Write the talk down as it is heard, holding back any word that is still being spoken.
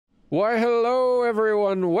Why, hello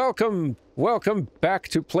everyone, welcome back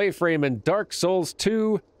to PlayFrame and Dark Souls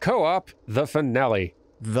 2 Co-op, the finale.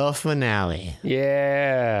 The finale.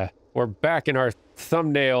 Yeah, we're back in our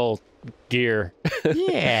thumbnail gear.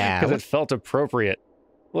 Yeah. Because it felt appropriate.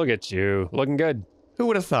 Look at you, looking good. Who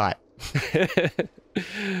would have thought?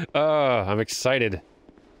 I'm excited.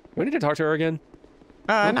 Do I need to talk to her again?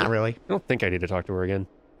 Not really. I don't think I need to talk to her again.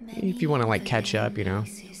 If you want to, like, catch up, you know.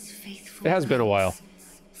 It has been a while.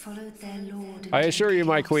 I assure you,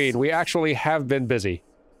 my queen, we actually have been busy.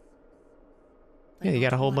 Yeah, you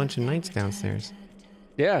got a whole bunch of knights downstairs.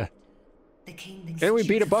 Yeah. And we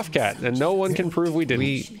beat a buff cat, and no one can prove we didn't.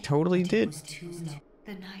 We totally did.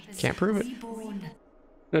 Can't prove it.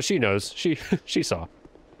 No, she knows. She saw.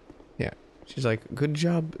 Yeah. She's like, good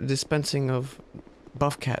job dispensing of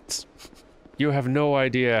buff cats. You have no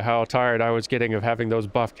idea how tired I was getting of having those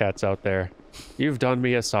buff cats out there. You've done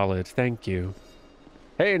me a solid. Thank you.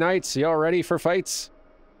 Hey, knights, y'all ready for fights?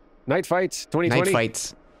 Night fights, 2020? Night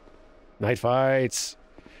fights. Night fights.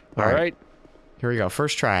 All right. Here we go.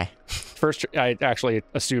 First try. First, I actually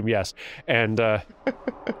assume yes. And this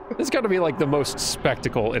is got to be like the most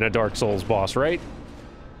spectacle in a Dark Souls boss, right?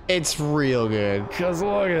 It's real good. Because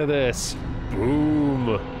look at this. Boom.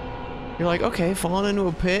 You're like, okay, falling into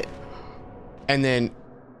a pit. And then,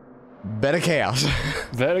 bed of chaos.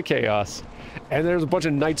 Bed of chaos. And there's a bunch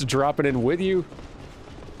of knights dropping in with you.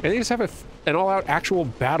 And they just have an all-out actual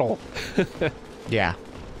battle. Yeah.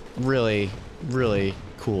 Really, really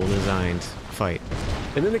cool designed fight.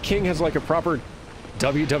 And then the king has like a proper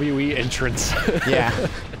WWE entrance. Yeah.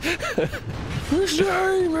 It's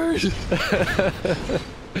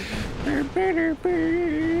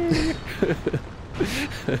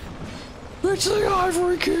the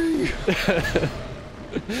Ivory King!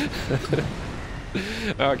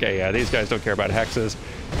 Okay, yeah, these guys don't care about hexes.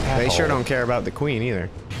 They sure don't care about the queen either.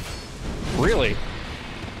 Really?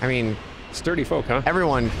 I mean, sturdy folk, huh?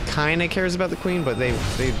 Everyone kind of cares about the queen, but they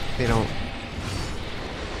don't.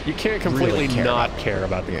 You can't completely really not care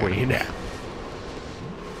about the queen. Yeah.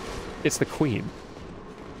 It's the queen.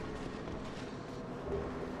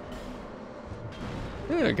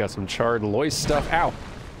 Yeah, I got some charred Lois stuff. Ow.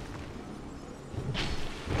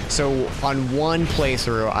 So on one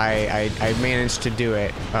playthrough, I managed to do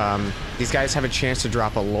it. These guys have a chance to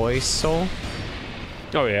drop a Lois soul.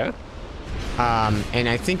 Oh yeah. And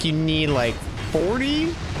I think you need like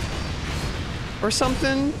 40 or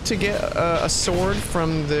something to get a sword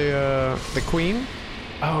from the queen.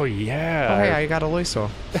 Oh yeah. Oh hey, I got a Lois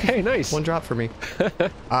soul. Hey, nice. One drop for me.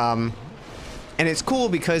 And it's cool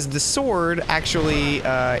because the sword actually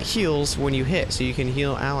heals when you hit, so you can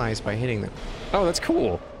heal allies by hitting them. Oh, that's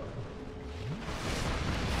cool.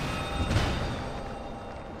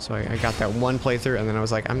 So I got that one playthrough, and then I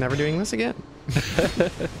was like, I'm never doing this again.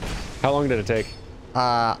 How long did it take?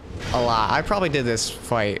 A lot. I probably did this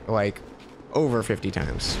fight like over 50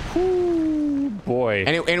 times. Ooh, boy.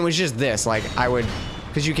 And it was just this, like I would,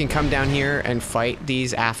 because you can come down here and fight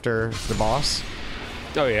these after the boss.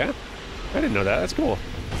 Oh yeah? I didn't know that. That's cool.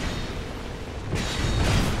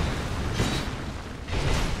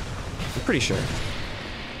 I'm pretty sure.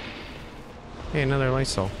 Hey, another light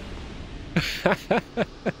soul.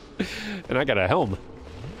 And I got a helm.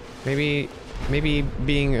 Maybe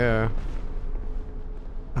being a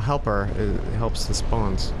helper helps the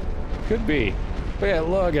spawns. Could be. But yeah,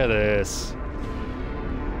 look at this.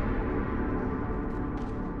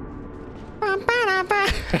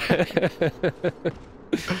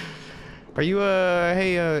 Are you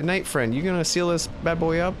hey night friend, you gonna seal this bad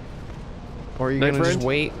boy up? Or are you gonna just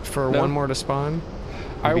wait for one more to spawn?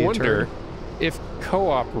 I wonder if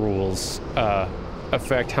co-op rules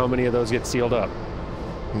affect how many of those get sealed up.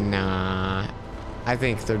 Nah. I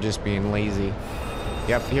think they're just being lazy.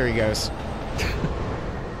 Yep, here he goes.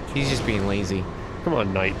 He's just being lazy. Come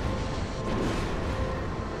on, knight.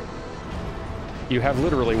 You have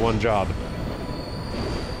literally one job.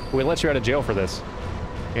 We let you out of jail for this.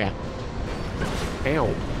 Yeah.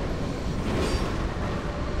 Ow.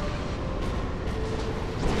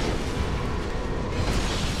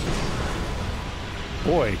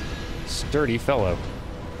 Boy, sturdy fellow.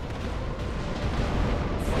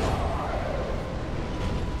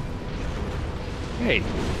 Hey,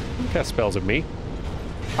 don't cast spells at me.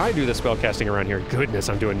 I do the spell casting around here. Goodness,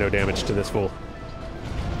 I'm doing no damage to this fool.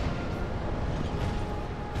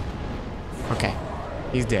 Okay.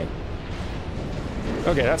 He's dead.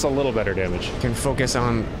 Okay, that's a little better damage. Can focus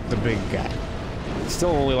on the big guy.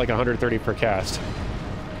 Still only like 130 per cast.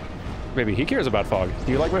 Maybe he cares about fog.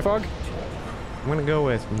 Do you like my fog? I'm gonna go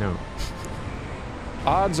with no.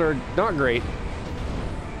 Odds are not great.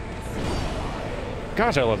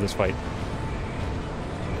 gosh, I love this fight.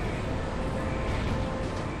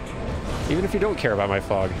 Even if you don't care about my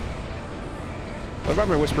fog. What about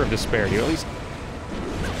my Whisper of Despair? Do you at least...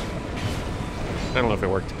 I don't know if it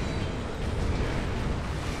worked.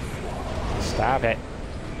 Stop it.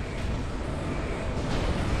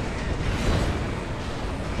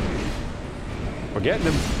 We're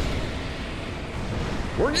getting him.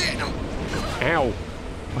 We're getting him. Ow.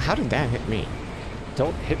 Well, how did that hit me?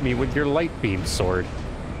 Don't hit me with your light beam sword.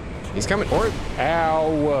 He's coming. Or...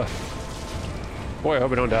 Ow. Boy, I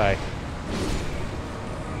hope I don't die.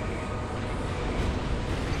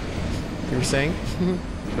 You were saying?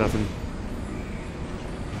 Nothing.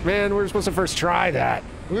 Man, we're supposed to first try that.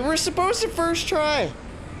 We were supposed to first try.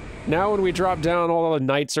 Now when we drop down, all the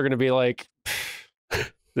knights are going to be like,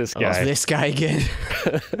 this guy. Oh, this guy again.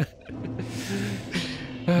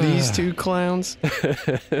 These two clowns.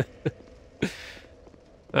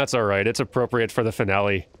 That's all right. It's appropriate for the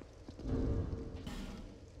finale.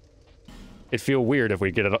 It'd feel weird if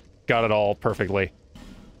we got it all perfectly.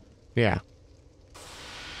 Yeah.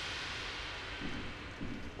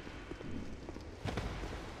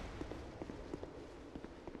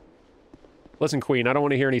 Listen, Queen, I don't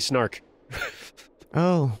want to hear any snark.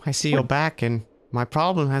 Oh, I see you're back and my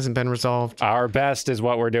problem hasn't been resolved. Our best is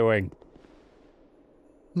what we're doing.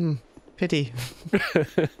 Pity.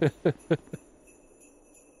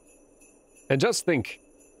 And just think,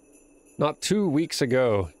 not 2 weeks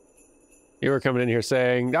ago, you were coming in here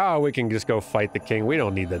saying, oh, we can just go fight the king. We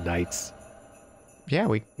don't need the knights. Yeah,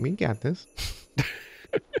 we got this.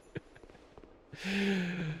 I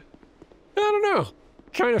don't know.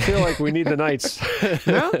 Kind of feel like we need the knights.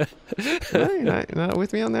 No? No, you're not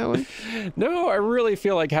with me on that one? No, I really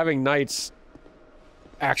feel like having knights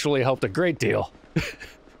actually helped a great deal.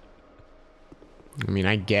 I mean,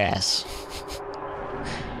 I guess.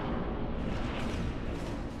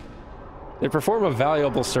 They perform a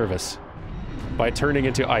valuable service by turning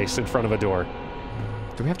into ice in front of a door.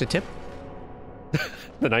 Do we have to tip?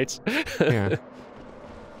 The knights? Yeah.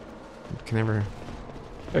 Can never...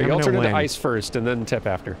 You all turn into ice first and then tip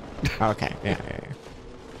after. Okay, yeah.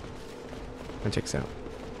 That checks out.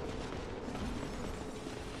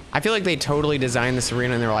 I feel like they totally designed this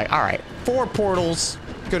arena and they're like, all right, 4 portals,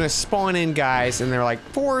 gonna spawn in guys, and they're like,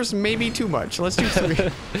 4's maybe too much. Let's do 3.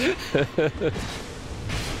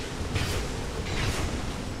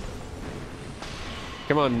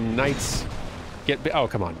 Come on, knights. Oh,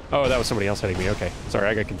 come on. Oh, that was somebody else hitting me. Okay. Sorry,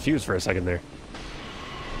 I got confused for a second there.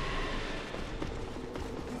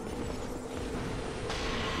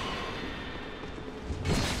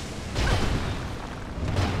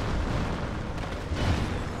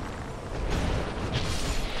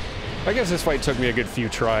 I guess this fight took me a good few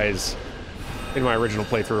tries in my original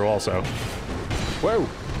playthrough also. Whoa!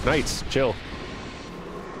 Knights, chill.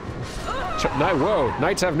 Whoa!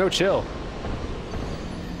 Knights have no chill.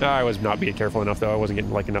 I was not being careful enough, though. I wasn't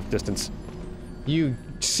getting, like, enough distance. You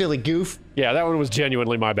silly goof. Yeah, that one was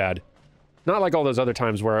genuinely my bad. Not like all those other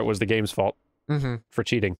times where it was the game's fault for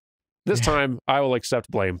cheating. This time, I will accept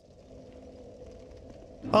blame.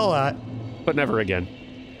 A lot. But never again.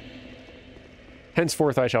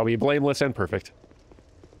 Henceforth, I shall be blameless and perfect.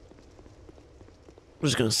 I'm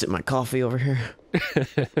just gonna sip my coffee over here.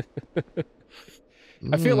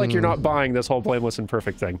 I feel like you're not buying this whole blameless and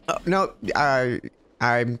perfect thing. No,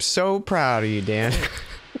 I'm so proud of you, Dan.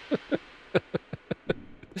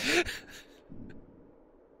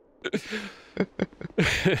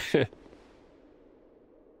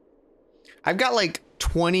 I've got like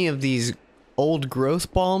 20 of these old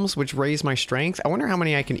growth bombs, which raise my strength. I wonder how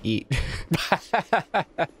many I can eat.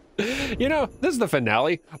 You know, this is the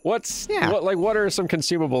finale. What are some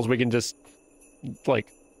consumables we can just,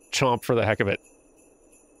 like, chomp for the heck of it?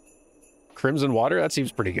 Crimson water? That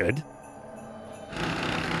seems pretty good.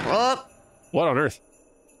 What on earth?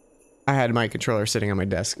 I had my controller sitting on my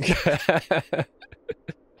desk.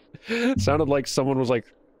 Sounded like someone was, like,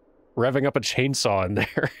 revving up a chainsaw in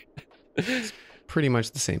there. It's pretty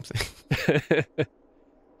much the same thing.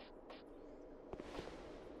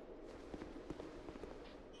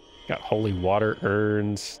 Got holy water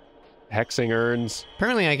urns, hexing urns.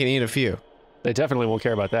 Apparently I can eat a few. They definitely won't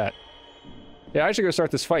care about that. Yeah, I should go start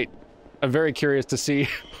this fight. I'm very curious to see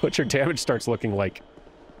what your damage starts looking like.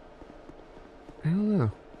 I don't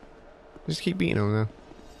know. Just keep beating them,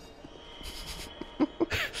 though.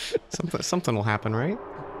 something will happen, right?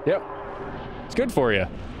 Yep. It's good for you.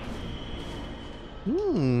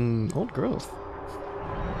 Old growth.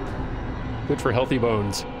 Good for healthy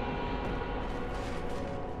bones.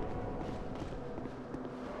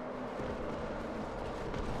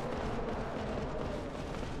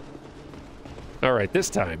 All right, this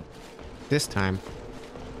time. This time.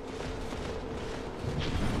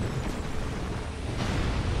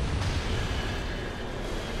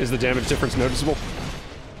 Is the damage difference noticeable?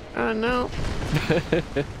 No.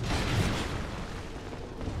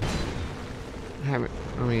 Let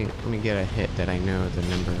me get a hit that I know the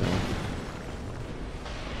number of.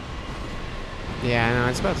 Yeah, no,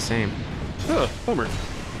 it's about the same. Huh, bummer.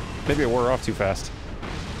 Maybe it wore off too fast.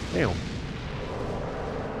 Damn.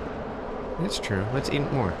 That's true. Let's eat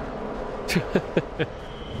more.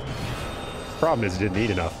 Problem is, it didn't eat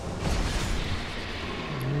enough.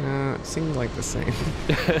 It seemed like the same.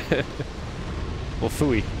 Well,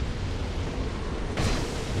 phooey.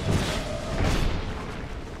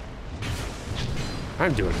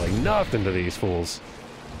 I'm doing like nothing to these fools.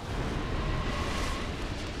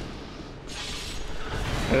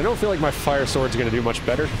 And I don't feel like my fire sword's gonna do much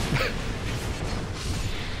better.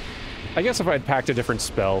 I guess if I'd packed a different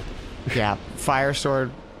spell. Yeah, fire sword,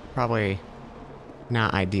 probably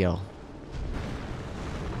not ideal.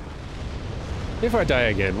 If I die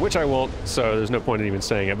again, which I won't, so there's no point in even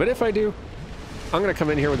saying it, but if I do, I'm gonna come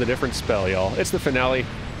in here with a different spell, y'all. It's the finale.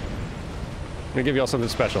 I'm gonna give y'all something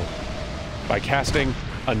special. By casting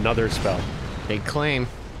another spell. Big claim.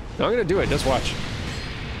 I'm gonna do it, just watch.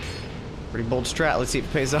 Pretty bold strat, let's see if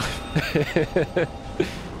it pays off.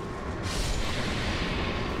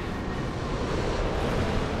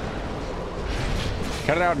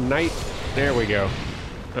 Cut it out, Knight. There we go.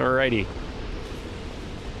 Alrighty.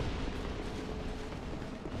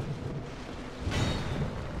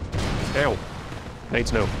 Ow.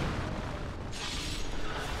 Knights, no.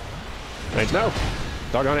 Knights, no.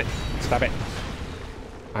 Doggone it. Stop it.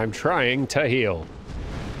 I'm trying to heal.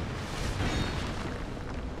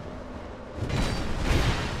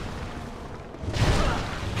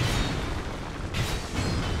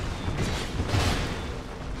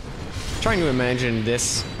 Trying to imagine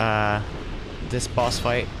this this boss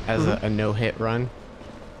fight as a no-hit run.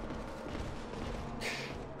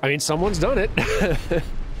 I mean, someone's done it.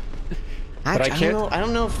 But I can't. I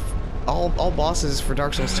don't know if all bosses for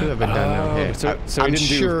Dark Souls 2 have been done no-hit. So I'm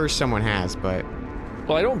sure someone has, but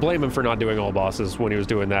well, I don't blame him for not doing all bosses when he was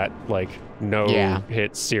doing that like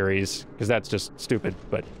no-hit series, because that's just stupid.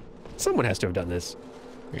 But someone has to have done this.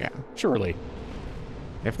 Yeah, surely.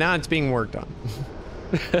 If not, it's being worked on.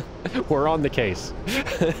 We're on the case.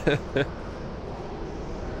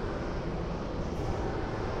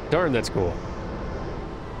 Darn, that's cool.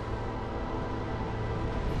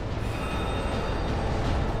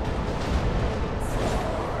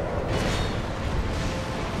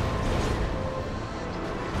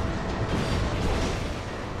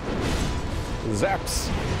 Zaps.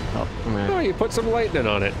 Oh, you put some lightning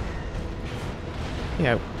on it.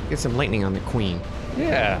 Yeah, get some lightning on the queen.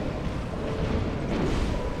 Yeah.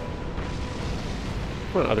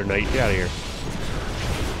 Come on, other knight, get out of here.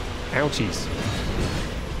 Ouchies.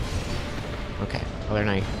 Okay, other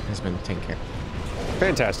knight has been taken care of.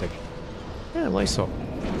 Fantastic. Yeah, Lysol.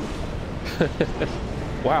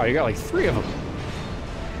 Wow, you got like 3 of them.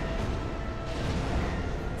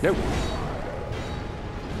 Nope.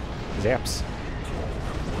 Zaps.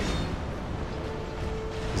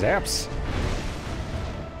 Zaps.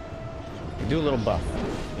 Do a little buff.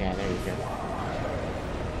 Yeah, there you go.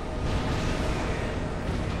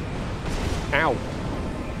 Ow.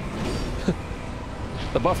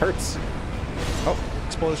 The buff hurts. Oh,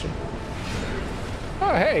 explosion.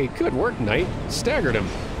 Oh, hey, good work, Knight. Staggered him.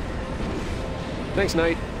 Thanks,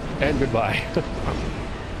 Knight, and goodbye.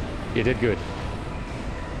 You did good.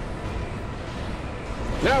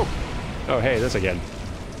 No! Oh, hey, this again.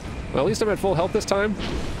 Well, at least I'm at full health this time,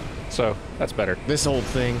 so that's better. This old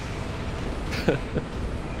thing.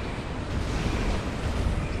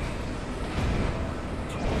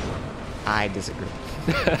 I disagree.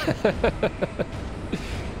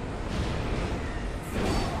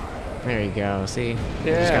 There you go, see?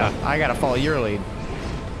 Yeah. I gotta follow your lead.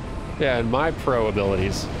 Yeah, and my pro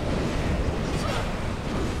abilities.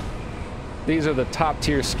 These are the top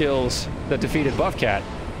tier skills that defeated Buffcat.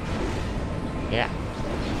 Yeah.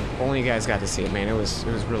 Only you guys got to see it, man. It was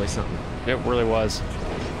really something. It really was.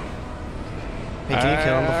 Hey, can you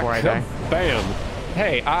kill him before I die? Bam!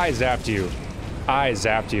 Hey, I zapped you. I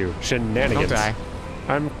zapped you. Shenanigans. Don't die.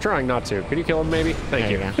 I'm trying not to. Could you kill him, maybe?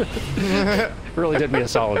 Thank you. Really did me a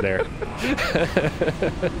solid there.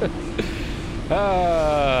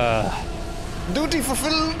 Duty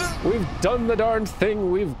fulfilled! We've done the darn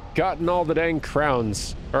thing. We've gotten all the dang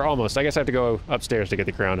crowns. Or almost. I guess I have to go upstairs to get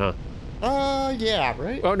the crown, huh? Yeah,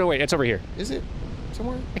 right? Oh, no, wait. It's over here. Is it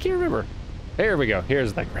somewhere? I can't remember. Here we go.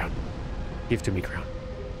 Here's that crown. Give to me crown.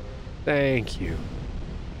 Thank you.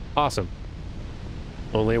 Awesome.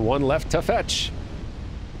 Only one left to fetch.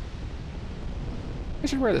 I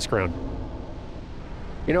should wear this crown.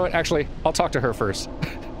 You know what? Actually, I'll talk to her first.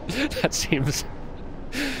 That seems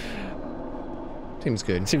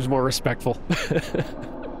good. Seems more respectful.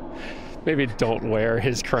 Maybe don't wear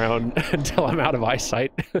his crown until I'm out of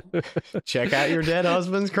eyesight. Check out your dead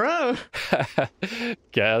husband's crown.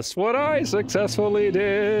 Guess what I successfully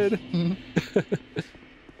did?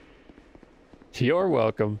 You're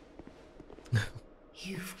welcome.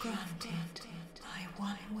 You've granted my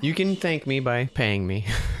one wish. You can thank me by paying me.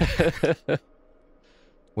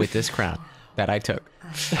 With this crown that I took. I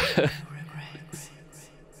have no regrets.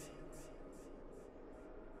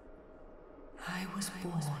 I was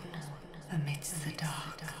born amidst the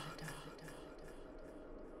dark.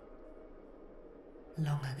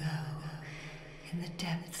 Long ago, in the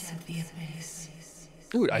depths of the abyss.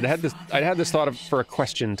 Dude, I'd had this thought for a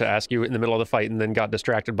question to ask you in the middle of the fight, and then got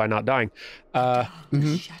distracted by not dying.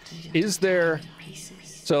 Is there?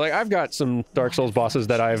 So like, I've got some Dark Souls bosses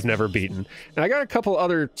that I've never beaten, and I got a couple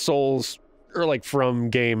other Souls or like from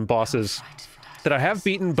game bosses that I have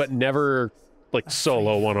beaten but never like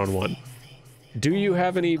solo one-on-one. Do you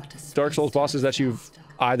have any Dark Souls bosses that you've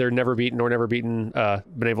either never beaten or been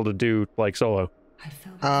able to do like solo?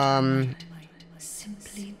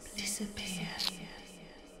 Simply disappear.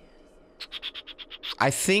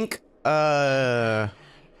 I think I've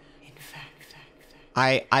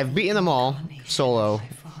beaten them all solo.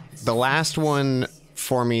 The last one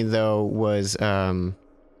for me though was Midir.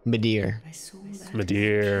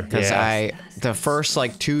 Midir. Because yeah. the first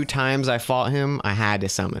like 2 times I fought him, I had to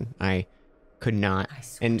summon. I could not.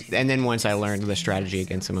 And then once I learned the strategy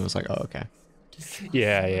against him, I was like, oh, okay.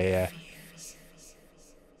 Yeah.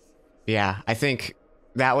 Yeah, I think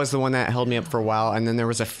that was the one that held me up for a while. And then there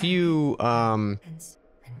was a few,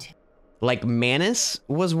 like Manus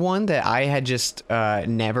was one that I had just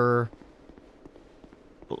never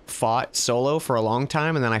fought solo for a long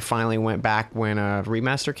time. And then I finally went back when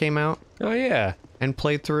Remaster came out. Oh, yeah. And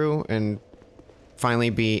played through and finally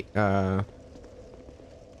beat, I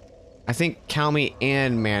think Calmy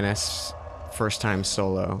and Manus first time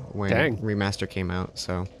solo when Remaster came out,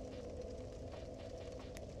 so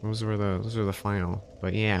those were the final.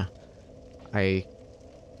 But yeah, I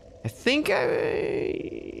think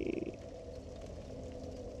I'm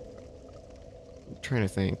trying to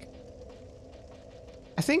think.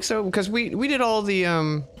 I think so, because we did all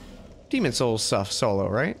the Demon Souls stuff solo,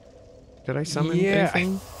 right? Did I summon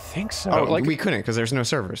anything? I think so. Oh, like, we couldn't because there's no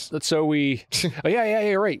servers. So we... oh, yeah,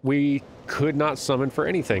 you're right. We could not summon for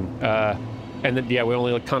anything. And then, yeah, we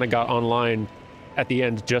only kind of got online at the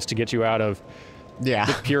end just to get you out of the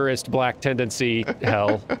purest black tendency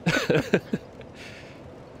hell.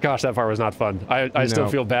 Gosh, that part was not fun. I still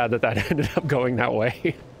feel bad that ended up going that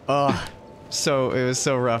way. So it was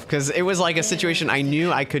so rough because it was like a situation I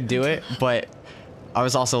knew I could do it, but I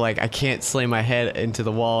was also like, I can't slam my head into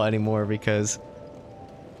the wall anymore because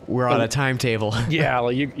we're on a timetable. Yeah,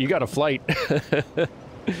 like you got a flight.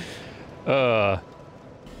 Yeah,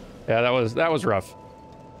 that was rough.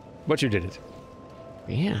 But you did it.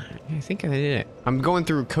 Yeah, I think I did it. I'm going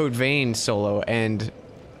through Code Vein solo, and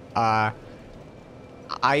I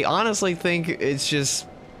honestly think it's just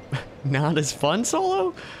not as fun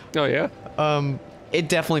solo. Oh yeah. It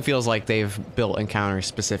definitely feels like they've built encounters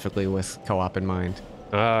specifically with co-op in mind.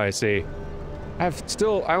 Oh, I see. I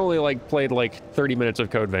only like played like 30 minutes of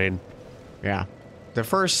Code Vein. Yeah. The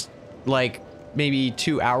first like maybe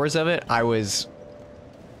 2 hours of it, I was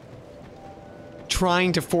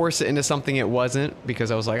trying to force it into something it wasn't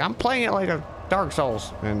because I was like, I'm playing it like a Dark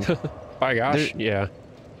Souls. And my gosh, yeah.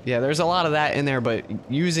 Yeah, there's a lot of that in there, but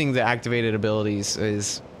using the activated abilities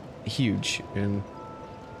is huge. And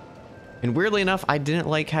weirdly enough, I didn't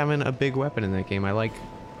like having a big weapon in that game. I like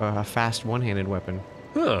a fast one-handed weapon.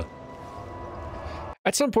 Huh.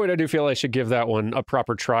 At some point, I do feel I should give that one a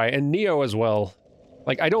proper try, and Neo as well.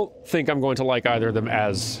 Like, I don't think I'm going to like either of them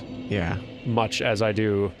as much as I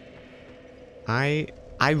do. I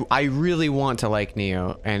really want to like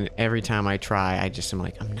Neo, and every time I try, I just am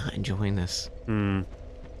like, I'm not enjoying this. I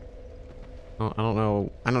don't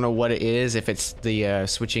know what it is, if it's the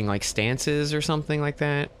switching like stances or something like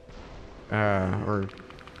that. Or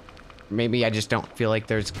maybe I just don't feel like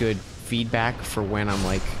there's good feedback for when I'm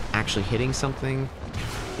like actually hitting something.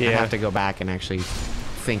 Yeah. I have to go back and actually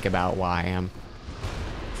think about why I'm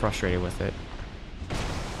frustrated with it.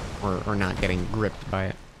 Or not getting gripped by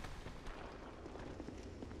it.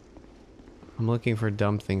 I'm looking for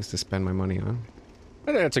dumb things to spend my money on. I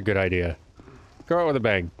think that's a good idea. Go out with a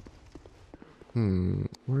bang.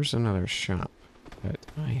 Where's another shop that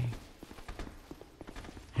I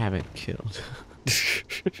haven't killed?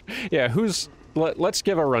 Yeah, let's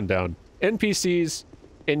give a rundown. NPCs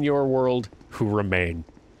in your world who remain.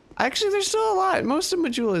 Actually, there's still a lot. Most of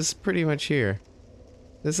Majula is pretty much here.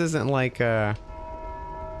 This isn't like,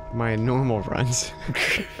 my normal runs.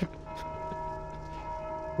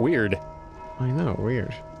 Weird. I know,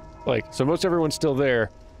 weird. Like, so most everyone's still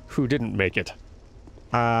there who didn't make it.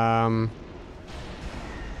 I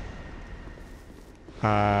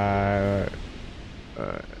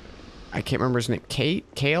can't remember his name.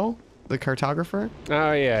 Kale? The cartographer?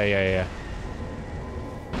 Oh, yeah.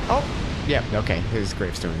 Oh! Yeah, okay. His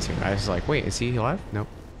gravestone is here. I was like, wait, is he alive? Nope.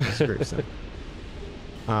 His gravestone.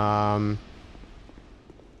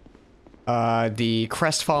 The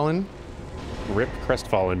Crestfallen. Rip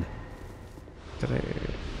Crestfallen. Did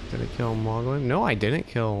I kill Moglin? No, I didn't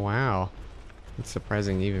kill. Wow. That's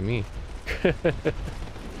surprising to even me.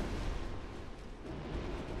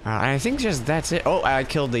 I think just that's it. Oh, I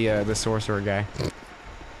killed the sorcerer guy.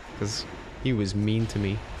 Because he was mean to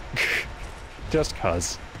me. Just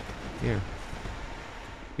cuz. Yeah.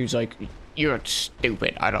 He was like, "You're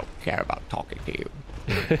stupid. I don't care about talking to you."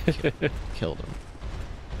 Killed him.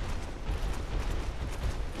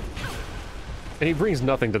 And he brings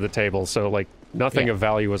nothing to the table, so, like, nothing of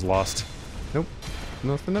value was lost. Nope.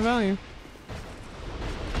 Nothing of value.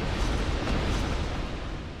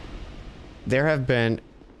 There have been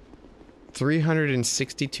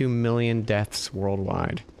 362 million deaths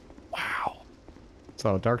worldwide. Wow.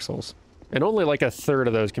 So, Dark Souls. And only like a third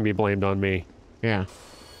of those can be blamed on me. Yeah.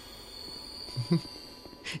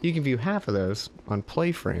 You can view half of those on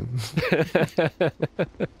PlayFrame.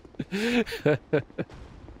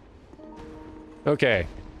 Okay.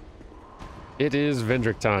 It is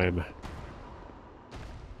Vendrick time.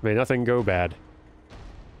 May nothing go bad.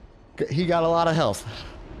 He got a lot of health.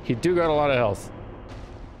 He do got a lot of health.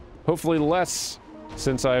 Hopefully less,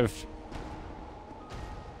 since I've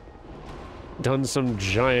done some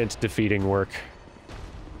giant defeating work.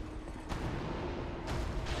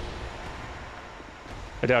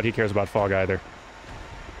 I doubt he cares about fog either.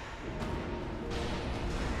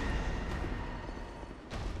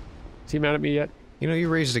 Is he mad at me yet? You know, you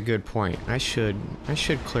raised a good point. I should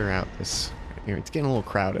clear out this. Here, it's getting a little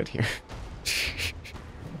crowded here.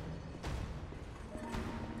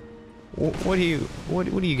 What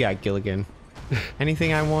do you got, Gilligan?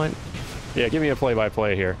 Anything I want? Yeah, give me a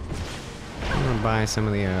play-by-play here. I'm gonna buy some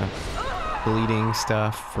of the bleeding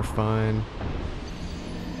stuff for fun.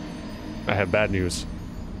 I have bad news.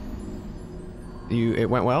 It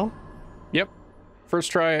went well? Yep.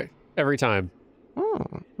 First try every time. Oh,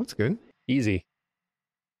 that's good. Easy.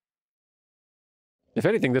 If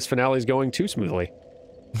anything, this finale is going too smoothly.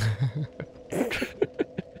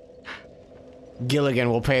 Gilligan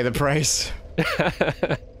will pay the price.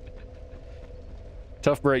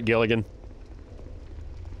 Tough break, Gilligan.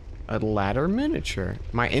 A ladder miniature.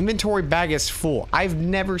 My inventory bag is full. I've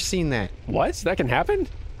never seen that. What? That can happen?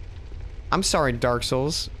 I'm sorry, Dark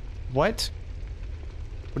Souls. What?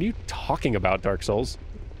 What are you talking about, Dark Souls?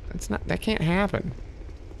 That can't happen.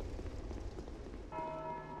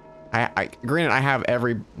 Granted, I have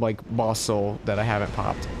every, like, boss soul that I haven't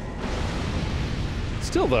popped.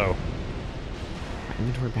 Still, though. My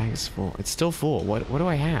inventory bag is full. It's still full. What do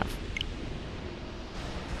I have?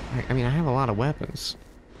 I mean, I have a lot of weapons.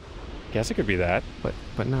 Guess it could be that.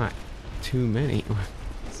 But not too many.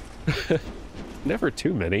 Never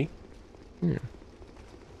too many. Yeah.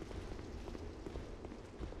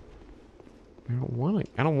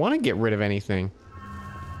 I don't want to get rid of anything.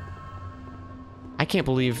 I can't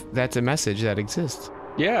believe that's a message that exists.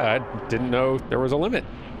 Yeah, I didn't know there was a limit.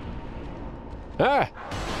 Ah!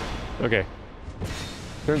 Okay.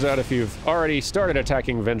 Turns out if you've already started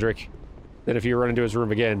attacking Vendrick, then if you run into his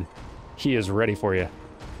room again, he is ready for you.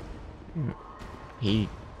 He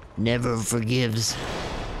never forgives.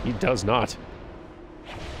 He does not.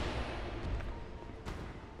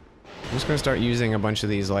 I'm just gonna start using a bunch of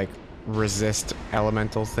these, like, resist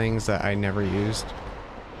elemental things that I never used.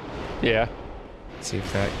 Yeah. See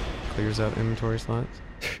if that clears up inventory slots.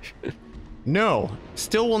 No!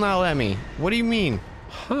 Still will not let me. What do you mean?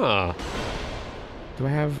 Huh. Do I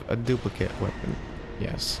have a duplicate weapon?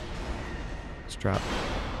 Yes. Let's drop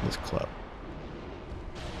this club.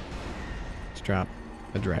 Let's drop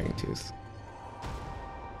a dragon tooth.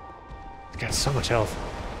 He's got so much health.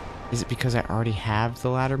 Is it because I already have the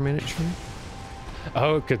ladder miniature?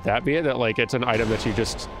 Oh, could that be it? That, like, it's an item that you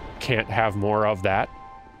just can't have more of that?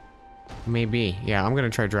 Maybe. Yeah, I'm gonna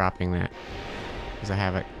try dropping that. Because I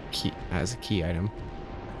have it as a key item.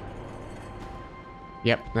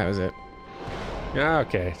 Yep, that was it.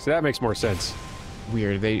 Okay, so that makes more sense.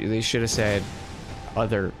 Weird. They should have said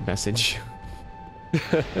other message.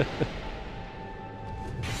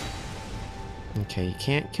 Okay, you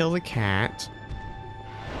can't kill the cat.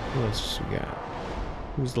 What else we got?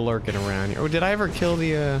 Who's lurking around here? Oh, did I ever kill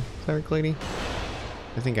the cleric lady?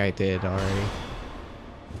 I think I did already.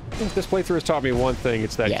 If this playthrough has taught me one thing,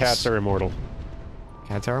 it's that Yes. cats are immortal.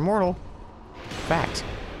 Cats are immortal. Fact.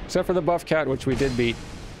 Except for the buff cat, which we did beat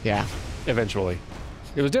Yeah. eventually.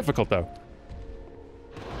 It was difficult, though.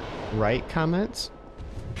 Right comments?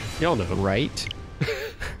 Y'all know. Right.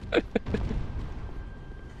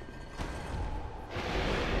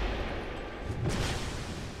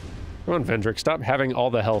 Come on, Vendrick, stop having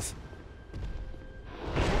all the health.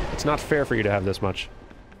 It's not fair for you to have this much.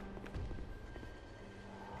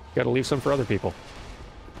 Gotta leave some for other people.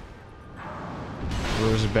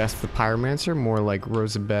 Rosabeth the Pyromancer? More like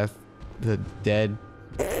Rosabeth the dead.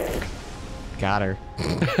 Got her.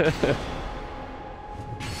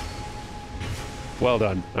 Well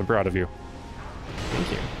done. I'm proud of you.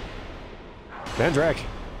 Thank you. Vendrick.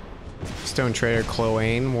 Stone Trader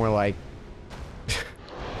Chloane, more like...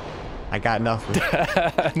 I got nothing.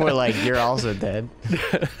 More like, you're also dead.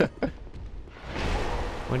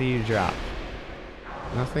 What do you drop?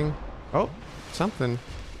 Nothing? Oh, something.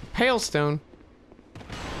 Palestone.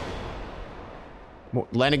 More,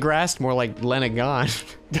 Lenegrast, more like Lenegon.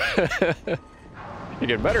 You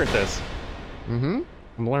get better at this. Mm-hmm.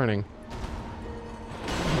 I'm learning.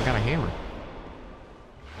 Oh, I got a hammer.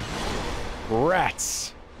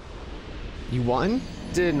 Rats. You won?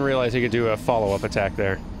 Didn't realize you could do a follow-up attack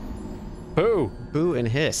there. Boo! Boo and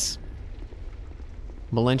hiss.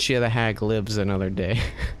 Melentia the Hag lives another day.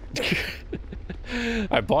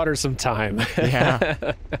 I bought her some time.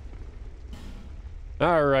 Yeah.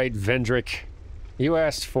 All right, Vendrick. You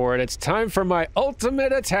asked for it. It's time for my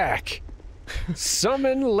ultimate attack.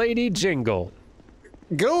 Summon Lady Jingle.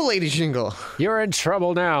 Go, Lady Jingle. You're in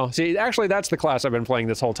trouble now. See, actually, that's the class I've been playing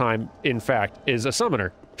this whole time, in fact, is a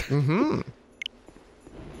summoner. Mm-hmm.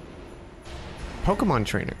 Pokemon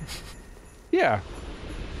trainer. Yeah.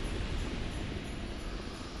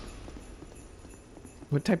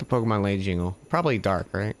 What type of Pokemon Lady Jingle? Probably dark,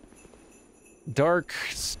 right? Dark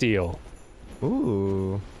Steel.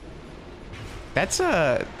 Ooh. That's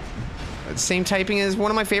same typing as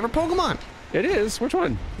one of my favorite Pokemon. It is? Which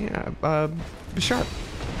one? Yeah, Sharp.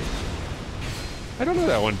 I don't know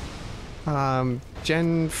that one.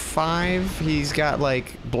 Gen 5, he's got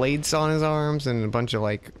like blades on his arms and a bunch of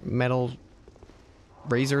like metal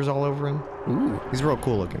razors all over him. Ooh. He's real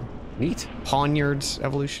cool looking. Neat. Pawniard's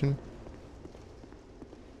evolution.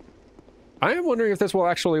 I am wondering if this will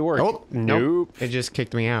actually work. Oh, nope. It just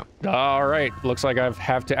kicked me out. All right. Looks like I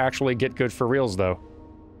have to actually get good for reals, though.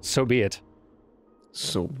 So be it.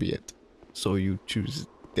 So be it. So you choose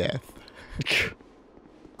death.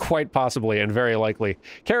 Quite possibly, and very likely.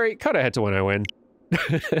 Carrie, cut ahead to when I win.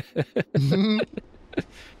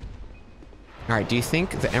 Alright, do you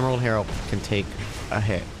think the Emerald Herald can take a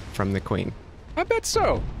hit from the Queen? I bet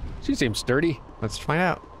so. She seems sturdy. Let's find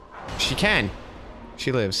out. She can.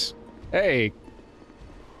 She lives. Hey.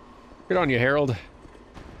 Good on you, Harold.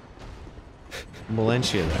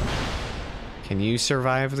 Melentia, though. Can you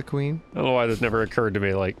survive the Queen? I don't know why this never occurred to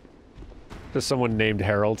me, like, just someone named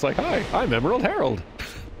Harold. It's like, hi, I'm Emerald Harold.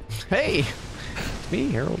 Hey! It's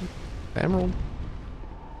me, Harold. The Emerald.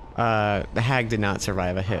 The Hag did not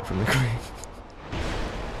survive a hit from the Queen.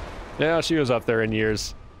 Yeah, she was up there in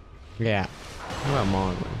years. Yeah. How about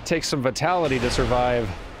Monglin? Takes some vitality to survive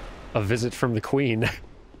a visit from the Queen.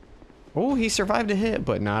 Oh, he survived a hit,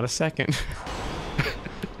 but not a second.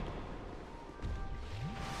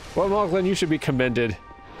 Well, Moglin, you should be commended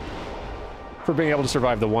for being able to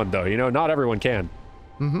survive the one, though. You know, not everyone can.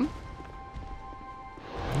 Mm-hmm.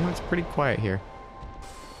 You know, it's pretty quiet here.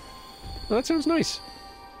 Well, that sounds nice.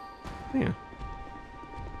 Yeah.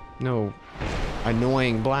 No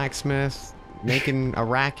annoying blacksmith making a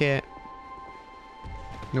racket.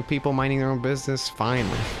 No people minding their own business.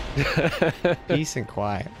 Finally. Peace and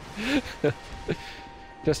quiet.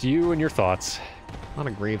 Just you and your thoughts. A lot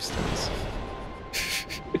of gravestones.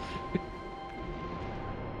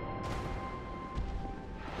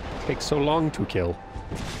 Takes so long to kill.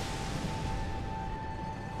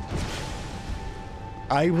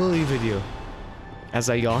 I believe in you. As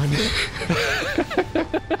I yawn.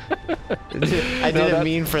 I didn't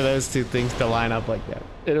mean for those two things to line up like that.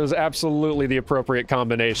 It was absolutely the appropriate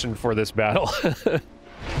combination for this battle.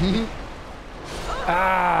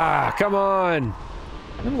 Ah, come on.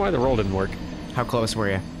 I don't know why the roll didn't work. How close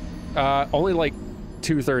were you? Only like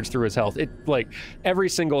 2/3 through his health. It, like, every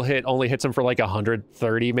single hit only hits him for like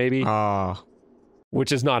 130 maybe. Oh.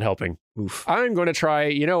 Which is not helping. Oof. I'm going to try,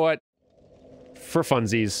 you know what? For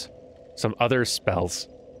funsies, Some other spells.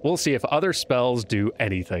 We'll see if other spells do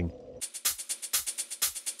anything.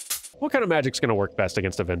 What kind of magic's gonna work best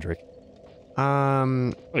against a Vendrick?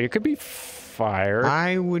 Like, it could be fire.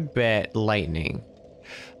 I would bet lightning.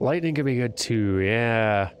 Lightning could be good too,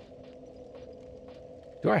 yeah.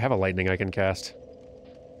 Do I have a lightning I can cast?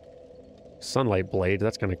 Sunlight Blade,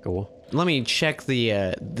 that's kind of cool. Let me check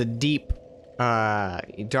the deep,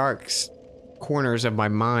 dark corners of my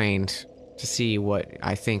mind to see what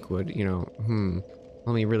I think would, you know,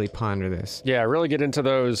 let me really ponder this. Yeah, really get into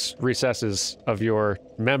those recesses of your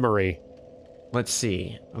memory. Let's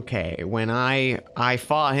see. Okay, when I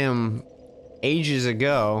fought him ages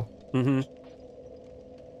ago,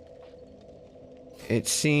 it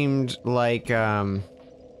seemed like,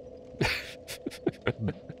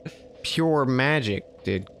 pure magic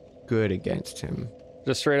did good against him.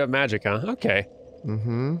 Just straight up magic, huh? Okay.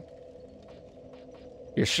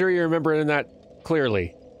 You're sure you remember that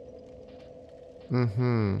clearly?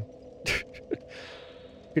 Could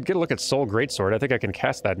get a look at Soul Greatsword. I think I can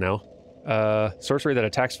cast that now. Sorcery that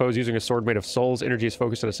attacks foes using a sword made of souls. Energy is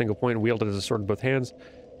focused at a single point and wielded as a sword in both hands.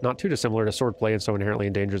 Not too dissimilar to swordplay and so inherently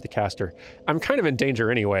endangers the caster. I'm kind of in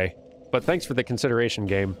danger anyway, but thanks for the consideration,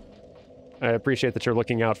 game. I appreciate that you're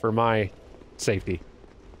looking out for my safety.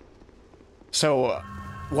 So,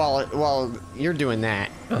 while you're doing that,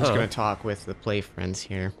 I'm just gonna talk with the play friends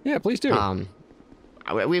here. Yeah, please do.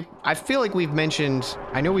 I feel like we've mentioned.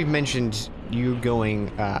 I know we've mentioned you going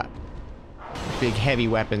big heavy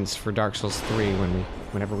weapons for Dark Souls 3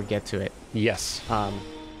 whenever we get to it. Yes.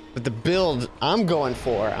 But the build I'm going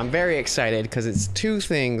for, I'm very excited because it's two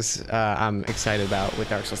things I'm excited about with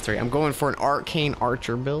Dark Souls 3. I'm going for an Arcane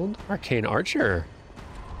Archer build. Arcane Archer.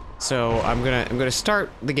 So I'm gonna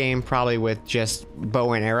start the game probably with just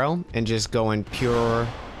bow and arrow and just going pure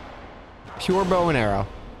bow and arrow.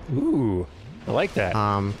 Ooh, I like that.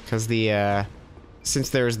 Because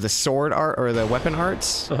since there's the sword art or the weapon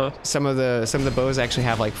arts, some of the bows actually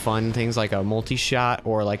have like fun things like a multi-shot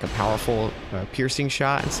or like a powerful piercing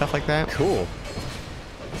shot and stuff like that. Cool.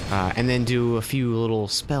 And then do a few little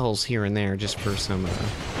spells here and there just for some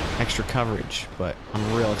extra coverage. But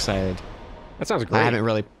I'm real excited. That sounds great. I haven't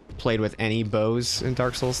really played with any bows in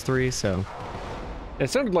Dark Souls 3, so...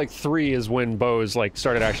 It sounded like 3 is when bows like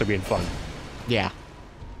started actually being fun. Yeah.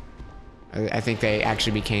 I think they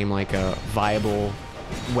actually became like a viable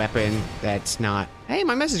weapon that's not... Hey,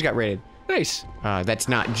 my message got rated. Nice. That's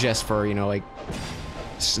not just for, you know, like,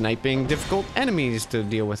 sniping difficult enemies to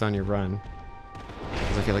deal with on your run.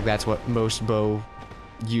 Because I feel like that's what most bow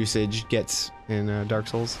usage gets in Dark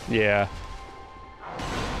Souls. Yeah.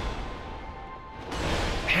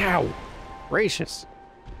 Ow! Gracious.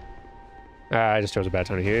 I just chose a bad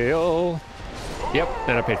time to heal. Yep,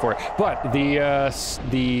 and I paid for it. But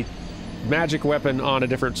the magic weapon on a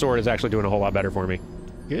different sword is actually doing a whole lot better for me.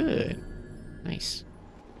 Good. Nice.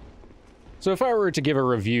 So if I were to give a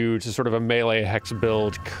review to sort of a melee hex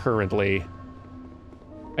build currently,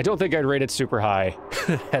 I don't think I'd rate it super high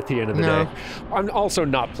at the end of the day. I'm also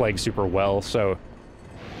not playing super well, so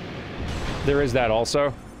there is that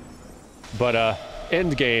also. But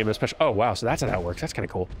end game, especially... Oh, wow, so that's how that works. That's kind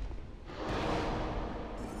of cool.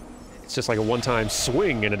 It's just like a one-time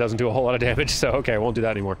swing, and it doesn't do a whole lot of damage, so okay, I won't do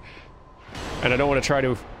that anymore. And I don't want to try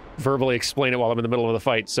to verbally explain it while I'm in the middle of the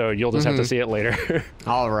fight, so you'll just have to see it later.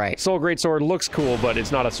 All right. Soul Greatsword looks cool, but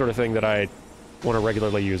it's not a sort of thing that I want to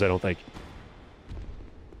regularly use, I don't think.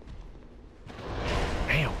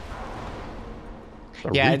 Damn.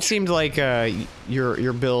 Yeah, it seemed like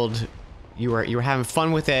your build... You were having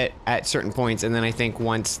fun with it at certain points, and then I think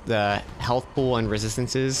once the health pool and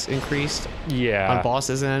resistances increased on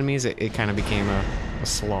bosses and enemies, it kind of became a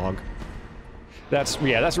slog. That's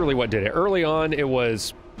really what did it. Early on, it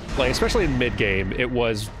was like, especially in mid game, it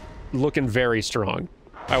was looking very strong.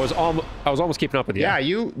 I was almost keeping up with you. Yeah,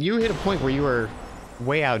 you hit a point where you were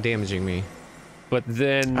way out damaging me. But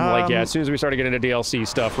then, like, yeah, as soon as we started getting into DLC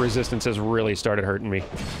stuff, resistances really started hurting me.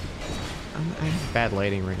 I have bad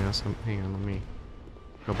lighting right now, so hang on, let me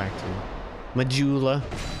go back to Majula,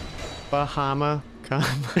 Bahama, come.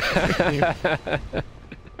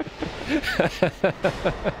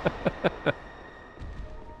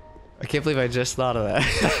 I can't believe I just thought of that.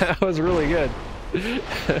 That was really good.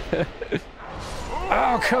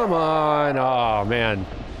 Oh, come on. Oh, man.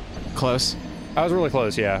 Close? I was really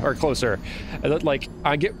close, yeah. Or closer. Like,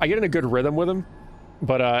 I get in a good rhythm with him.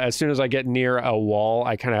 But as soon as I get near a wall,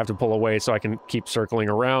 I kind of have to pull away so I can keep circling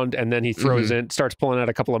around. And then he throws starts pulling out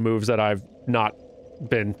a couple of moves that I've not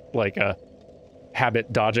been, like,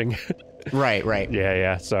 habit dodging. Right.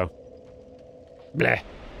 Yeah, so. Bleh.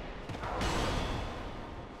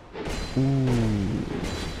 Ooh.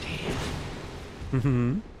 Damn.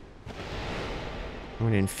 I'm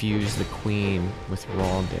gonna infuse the queen with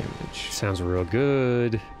raw damage. Sounds real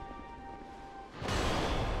good.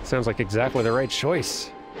 Sounds like exactly the right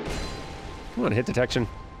choice. Come on, hit detection.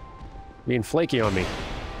 Being flaky on me.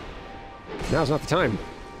 Now's not the time.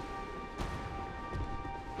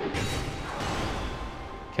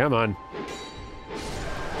 Come on.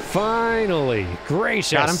 Finally!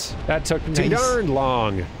 Gracious! Got him. That took too darn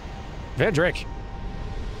long. Vendrick.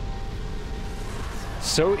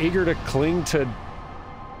 So eager to cling to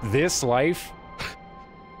this life?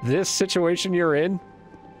 This situation you're in?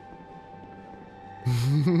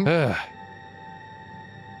 I'm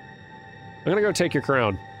gonna go take your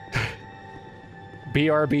crown.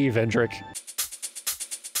 BRB, Vendrick.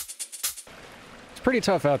 It's pretty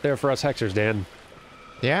tough out there for us Hexers, Dan.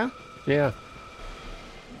 Yeah? Yeah.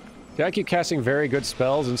 I keep casting very good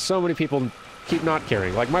spells, and so many people keep not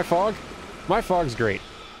caring. Like my fog? My fog's great.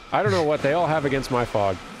 I don't know what they all have against my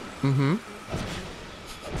fog. Mm-hmm.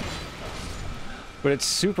 But it's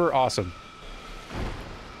super awesome.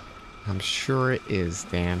 I'm sure it is,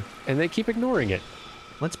 Dan. And they keep ignoring it.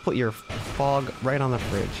 Let's put your fog right on the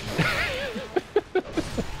fridge.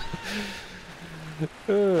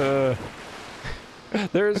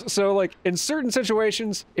 So like in certain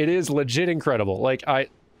situations, it is legit incredible. Like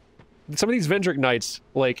some of these Vendrick Knights,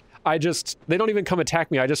 like they don't even come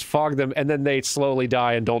attack me. I just fog them and then they slowly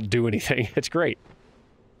die and don't do anything. It's great.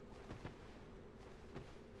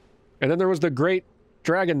 And then there was the great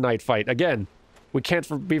Dragon Knight fight. Again, we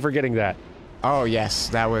can't be forgetting that. Oh yes,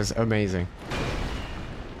 that was amazing.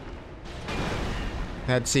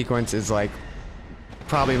 That sequence is like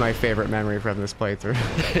probably my favorite memory from this playthrough.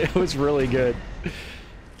 It was really good.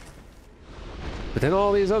 But then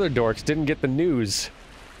all these other dorks didn't get the news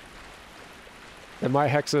that my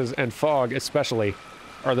hexes and fog especially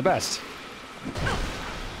are the best.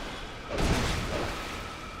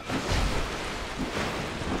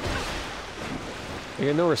 I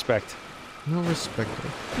get no respect. No respect.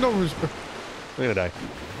 No respect. I'm gonna die.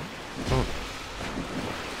 Oh.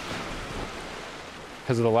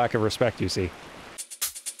 Because of the lack of respect, you see.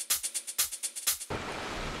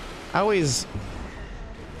 I always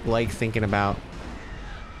like thinking about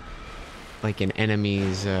like an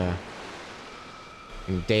enemy's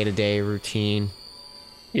day-to-day routine.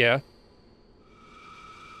 Yeah.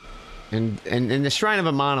 And the Shrine of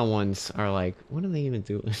Amana ones are like, what are they even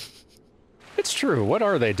doing? It's true. What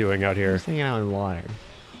are they doing out here? Just hanging out in water.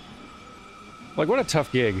 Like, what a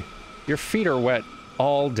tough gig. Your feet are wet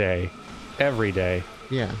all day. Every day.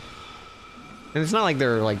 Yeah. And it's not like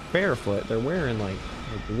they're like barefoot. They're wearing like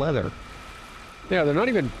leather. Yeah, they're not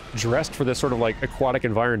even dressed for this sort of like aquatic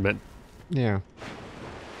environment. Yeah.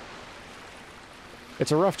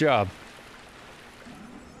 It's a rough job.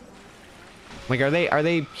 Like, are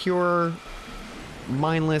they pure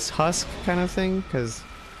mindless husk kind of thing? Because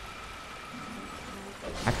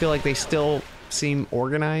I feel like they still seem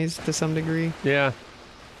organized to some degree. Yeah.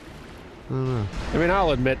 I don't know. I mean,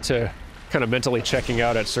 I'll admit to kind of mentally checking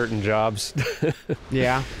out at certain jobs.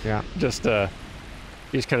 Yeah, yeah. Just, you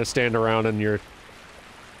just kind of stand around and you're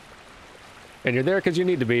there because you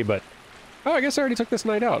need to be, but, oh, I guess I already took this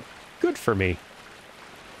night out. Good for me.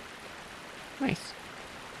 Nice.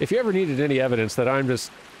 If you ever needed any evidence that I'm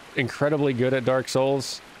just incredibly good at Dark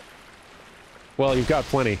Souls, well, you've got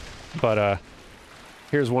plenty, but,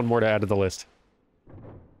 here's one more to add to the list.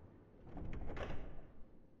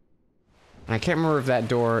 I can't remember if that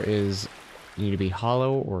door is, you need to be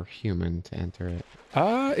hollow or human to enter it.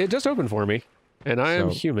 It just opened for me, and I am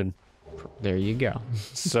human. There you go.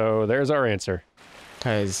 So there's our answer.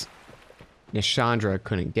 Because Nishandra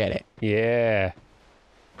couldn't get it. Yeah.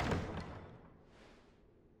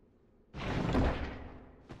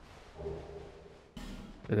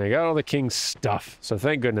 And I got all the king's stuff, so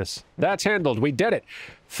thank goodness. That's handled. We did it.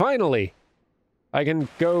 Finally. I can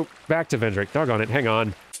go back to Vendrick. Doggone it. Hang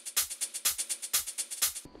on.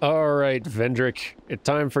 All right, Vendrick. It's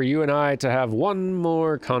time for you and I to have one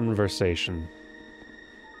more conversation.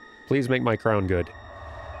 Please make my crown good.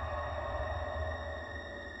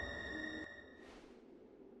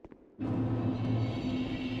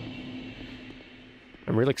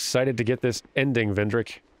 I'm really excited to get this ending,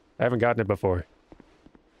 Vendrick. I haven't gotten it before.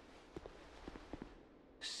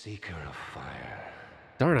 Seeker of fire.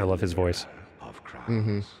 Darn, I love his voice. Of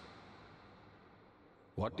crowns.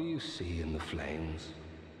 What do you see in the flames?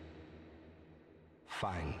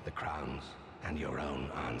 Find the crowns and your own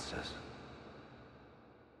answers.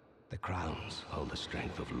 The crowns hold the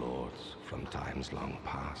strength of lords from times long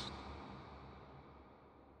past.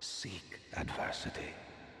 Seek adversity,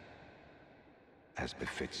 as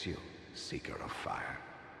befits you, Seeker of Fire.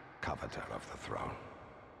 coveter of the throne.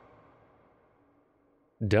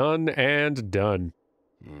 Done and done.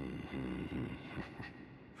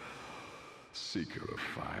 Seeker of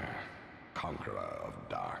fire, conqueror of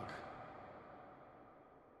dark.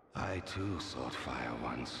 I too sought fire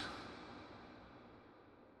once.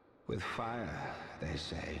 With fire, they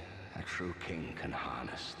say, a true king can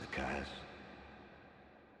harness the curse.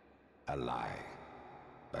 A lie,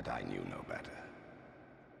 but I knew no better.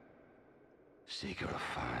 Seeker of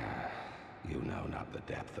fire, you know not the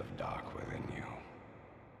depth of dark within you.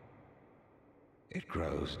 It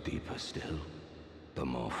grows deeper still, the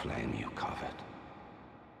more flame you covet.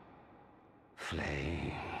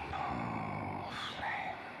 Flame, oh,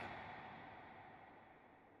 flame.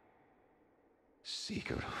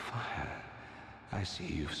 Seeker of fire, I see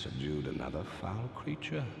you've subdued another foul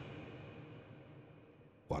creature.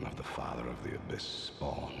 One of the father of the abyss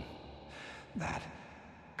spawn. That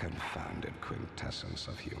confounded quintessence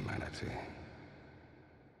of humanity.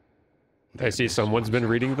 I see someone's been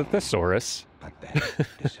reading the Thesaurus. But then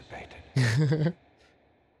dissipated.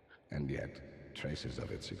 And yet, traces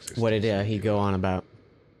of its existence. What did he go on about?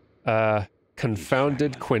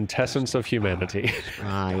 Confounded quintessence of humanity.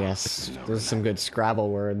 Ah, yes. Those are some good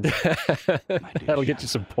Scrabble words. That'll get you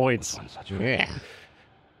some points. Yeah.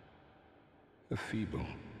 A feeble,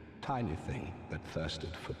 tiny thing that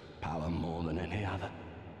thirsted for power more than any other.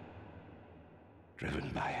 Driven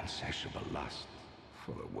by insatiable lust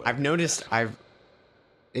for the world. I've noticed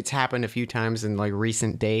it's happened a few times in like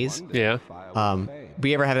recent days. Yeah. But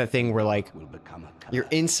you ever have that thing where like your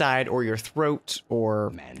inside or your throat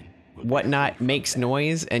or whatnot makes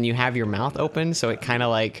noise and you have your mouth open so it kind of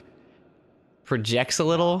like projects a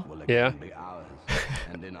little? Yeah.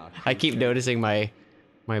 I keep noticing my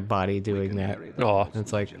body doing that. Oh,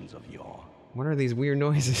 It's like, what are these weird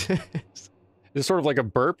noises? it's sort of like a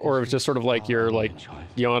burp, or it's just sort of like you're like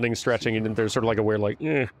yawning, stretching, and then there's sort of like a weird like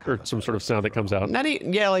or some sort of sound that comes out. not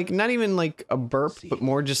even like a burp, but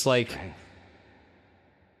more just like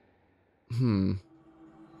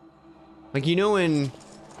like, you know, when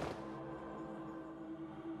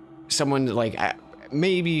someone like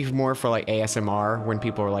maybe more for like ASMR, when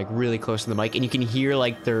people are like really close to the mic and you can hear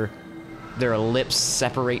like their lips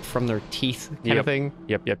separate from their teeth kind of thing.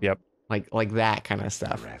 Yep. Like that kind of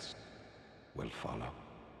stuff. The rest will follow.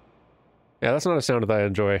 Yeah, that's not a sound that I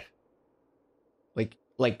enjoy.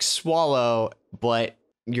 Like swallow, but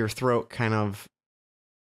your throat kind of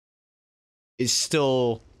is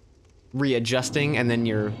still readjusting, and then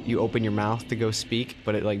you open your mouth to go speak,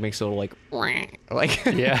 but it like makes a little like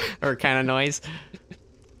Yeah. or kind of noise.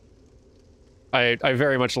 I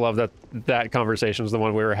very much love that conversation was the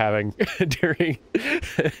one we were having during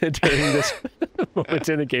this moment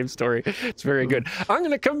in a game story. It's very good. I'm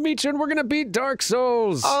gonna come meet you and we're gonna beat Dark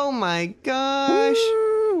Souls. Oh my gosh.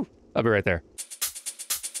 Woo! I'll be right there.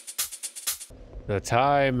 The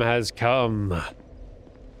time has come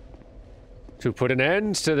to put an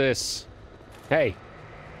end to this. Hey,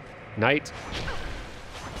 Knight.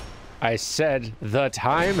 I said the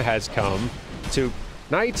time has come to...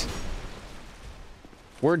 Knight,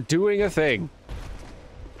 we're doing a thing.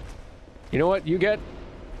 You know what? You get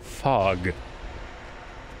fog.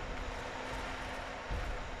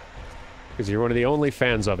 Because you're one of the only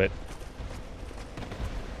fans of it.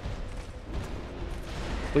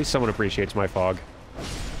 At least someone appreciates my fog.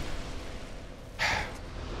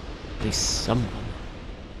 At least someone.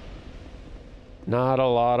 Not a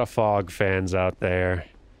lot of fog fans out there.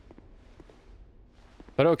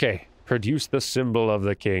 But okay, produce the symbol of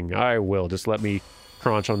the king. I will. Just let me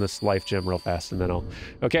crunch on this life gem real fast and then I'll...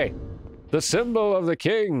 Okay, the symbol of the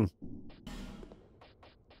king.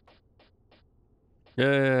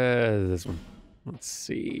 This one. Let's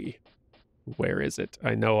see. Where is it?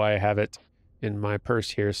 I know I have it in my purse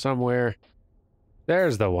here somewhere.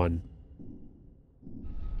 There's the one.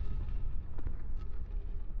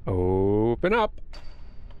 Open up.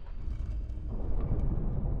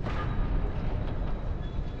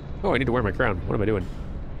 Oh, I need to wear my crown. What am I doing?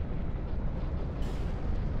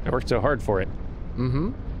 I worked so hard for it.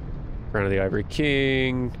 Mm-hmm. Crown of the Ivory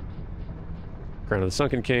King. Crown of the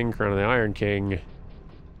Sunken King. Crown of the Iron King.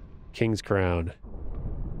 King's Crown.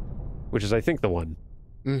 Which is, I think, the one.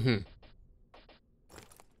 Mm-hmm.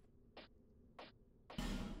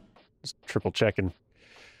 Just triple checking.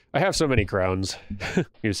 I have so many crowns,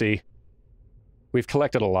 you see. We've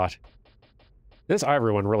collected a lot. This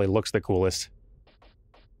ivory one really looks the coolest.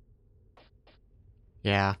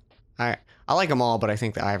 Yeah. I like them all, but I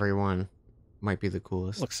think the ivory one might be the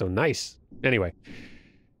coolest. Looks so nice. Anyway.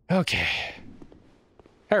 Okay.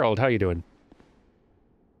 Harold, how you doing?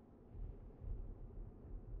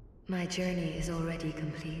 My journey is already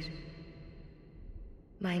complete.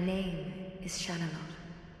 My name is Shanalot.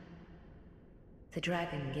 The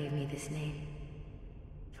dragon gave me this name,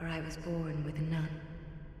 for I was born with none.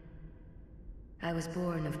 I was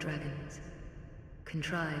born of dragons,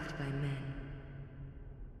 contrived by men.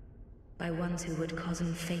 By ones who would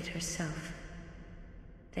cozen fate herself.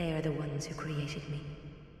 They are the ones who created me.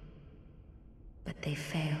 But they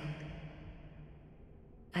failed.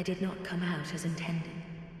 I did not come out as intended.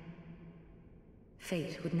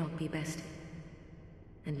 Fate would not be bested,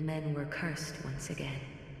 and men were cursed once again.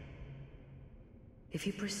 If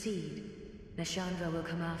you proceed, Nashandra will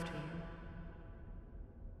come after you,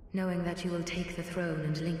 knowing that you will take the throne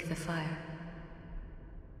and link the fire.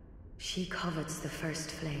 She covets the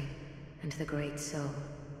first flame and the great soul.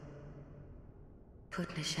 Put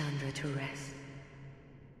Nashandra to rest.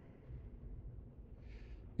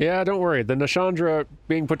 Yeah, don't worry. The Nashandra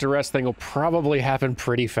being put to rest thing will probably happen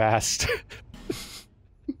pretty fast.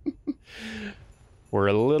 We're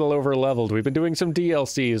a little over-leveled. We've been doing some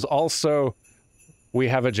DLCs. Also, we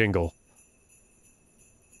have a jingle.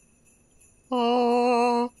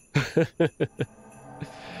 Oh.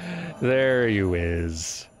 There you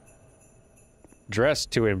is.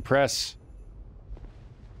 Dressed to impress.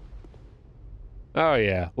 Oh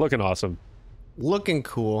yeah, looking awesome. Looking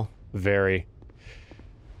cool. Very.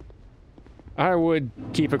 I would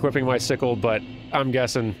keep equipping my sickle, but I'm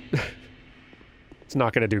guessing it's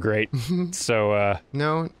not going to do great. So,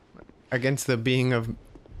 No, against the being of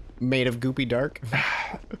made of goopy dark.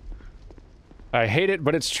 I hate it,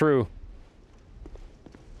 but it's true.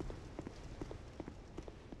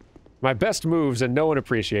 My best moves, and no one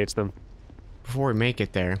appreciates them. Before we make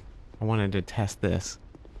it there, I wanted to test this.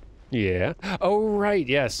 Yeah. Oh, right,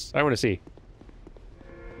 yes. I want to see.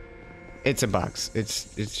 It's a box.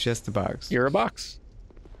 It's just a box. You're a box.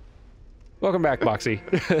 Welcome back, Boxy.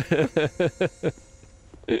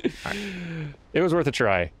 It was worth a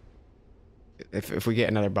try. If we get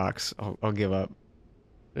another box, I'll give up.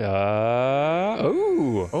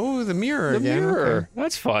 Oh. Oh, the mirror The again. mirror. Okay.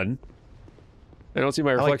 That's fun. I don't see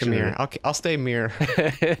my I like the reflection mirror. I'll stay mirror.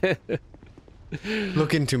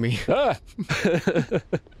 Look into me. Ah.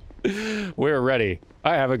 We're ready.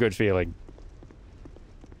 I have a good feeling.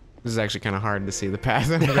 This is actually kind of hard to see the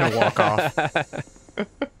path. I'm gonna walk off.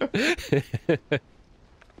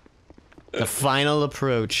 The final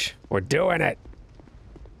approach. We're doing it.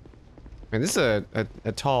 Man, this is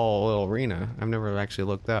a tall little arena. I've never actually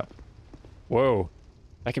looked up. Whoa.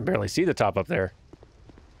 I can barely see the top up there.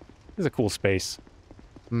 This is a cool space.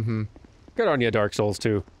 Mm-hmm. Good on you, Dark Souls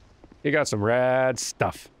 2. You got some rad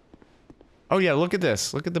stuff. Oh yeah, look at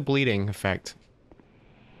this. Look at the bleeding effect.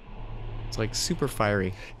 It's like super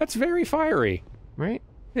fiery. That's very fiery. Right?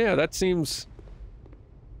 Yeah, that seems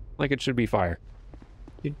like it should be fire.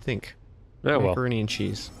 You'd think. Oh well. Macaroni and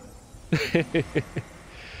cheese.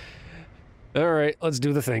 Alright, let's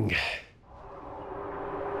do the thing.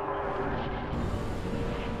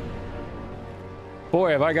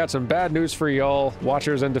 Boy, have I got some bad news for y'all,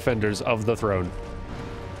 watchers and defenders of the throne.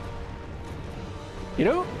 You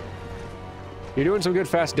know, you're doing some good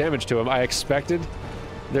fast damage to them. I expected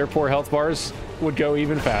their poor health bars would go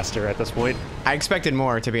even faster at this point. I expected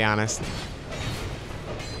more, to be honest.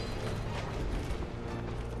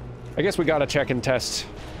 I guess we gotta check and test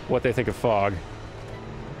what they think of fog.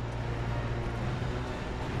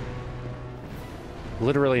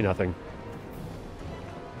 Literally nothing.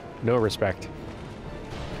 No respect.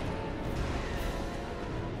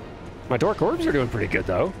 My Dork Orbs are doing pretty good,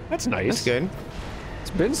 though. That's nice. That's good. It's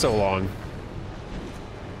been so long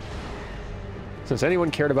since anyone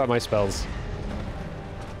cared about my spells.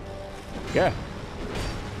 Yeah.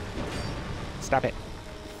 Stop it.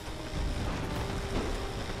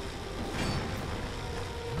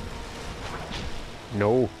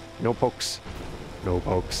 No. No pokes. No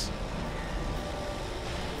pokes.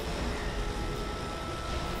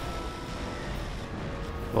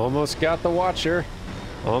 Almost got the Watcher.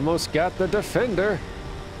 Almost got the Defender.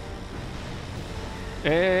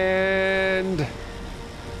 And...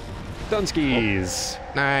 Dunskies.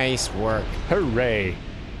 Nice work. Hooray.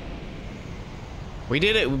 We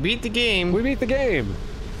did it. We beat the game. We beat the game.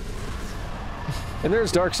 And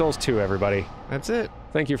there's Dark Souls 2, everybody. That's it.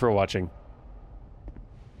 Thank you for watching.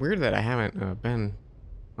 Weird that I haven't been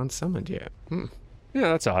unsummoned yet. Hmm. Yeah,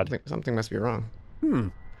 that's odd. Something must be wrong. Hmm.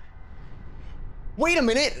 Wait a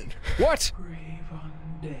minute! What? Brave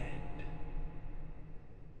undead,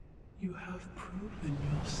 you have proven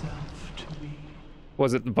yourself to me.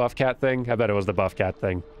 Was it the buff cat thing? I bet it was the buff cat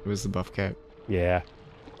thing. It was the buff cat. Yeah.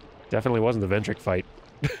 Definitely wasn't the Ventric fight.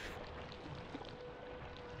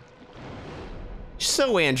 So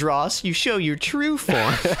So, Andros, you show your true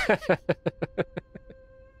form.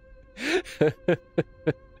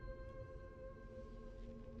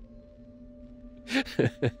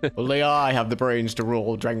 Only I have the brains to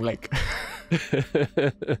rule Drangleic.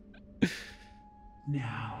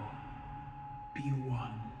 Now, be one.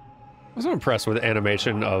 I was so impressed with the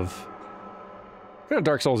animation of kind of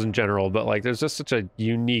Dark Souls in general, but like there's just such a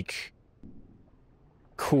unique,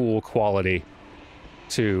 cool quality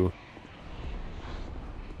to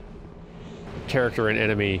character and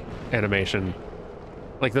enemy animation.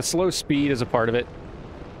 Like the slow speed is a part of it.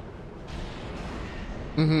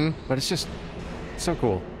 But it's just so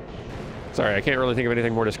cool. Sorry, I can't really think of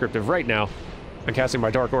anything more descriptive right now. I'm casting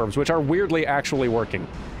my Dark Orbs, which are weirdly actually working.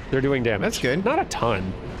 They're doing damage. That's good. Not a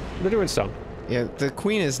ton. They're doing some. Yeah, the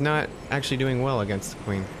queen is not actually doing well against the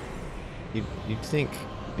queen. You'd think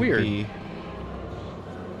Weird. it'd be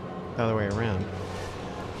the other way around.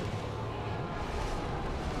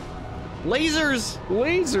 Lasers!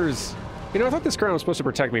 Lasers! You know, I thought this crown was supposed to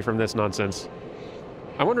protect me from this nonsense.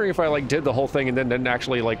 I'm wondering if I, like, did the whole thing and then didn't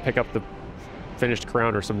actually, like, pick up the finished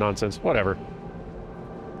crown or some nonsense. Whatever.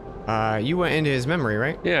 You went into his memory,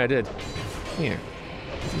 right? Yeah, I did. Yeah.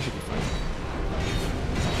 You should be fine.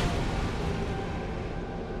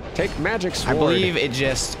 Take magic sword. I believe it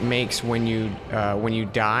just makes when you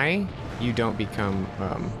die, you don't become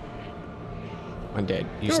undead.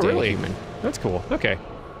 You stay really? human. That's cool. Okay.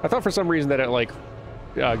 I thought for some reason that it, like,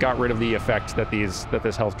 got rid of the effect that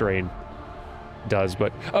this health drain does,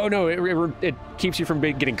 but... Oh, no, it keeps you from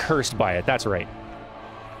getting cursed by it. That's right.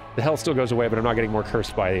 The health still goes away, but I'm not getting more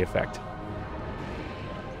cursed by the effect.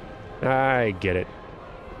 I get it.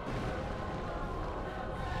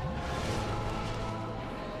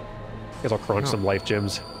 Guess I'll crunch some life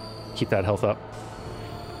gems. Keep that health up.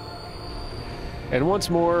 And once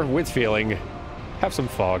more, with feeling, have some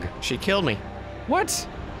fog. She killed me. What?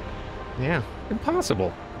 Yeah,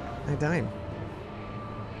 Impossible. I died.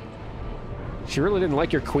 She really didn't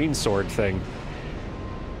like your queen sword thing.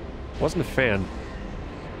 Wasn't a fan.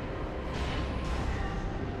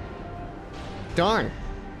 Darn.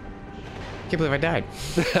 Can't believe I died.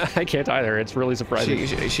 I can't either. It's really surprising.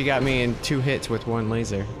 She got me in 2 hits with 1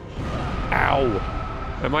 laser.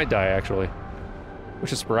 Ow! I might die, actually.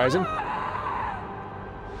 Which is surprising.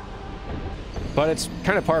 But it's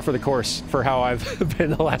kind of par for the course for how I've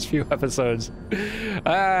been the last few episodes.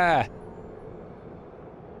 Ah!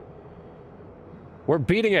 We're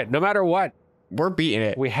beating it, no matter what. We're beating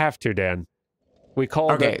it. We have to, Dan. We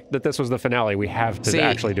called that this was the finale. We have to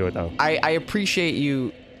actually do it, though. I appreciate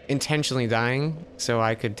you intentionally dying so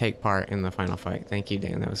I could take part in the final fight. Thank you,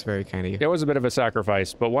 Dan. That was very kind of you. It was a bit of a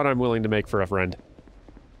sacrifice, but one I'm willing to make for a friend.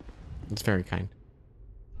 It's very kind.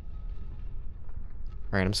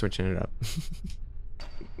 All right, I'm switching it up.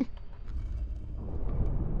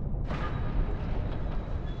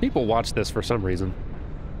 People watch this for some reason.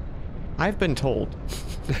 I've been told.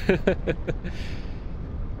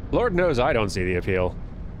 Lord knows I don't see the appeal.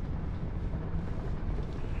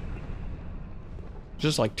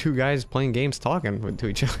 Just like 2 guys playing games talking to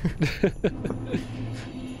each other.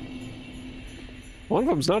 One of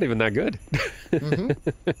them's not even that good.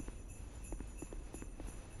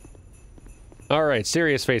 All right,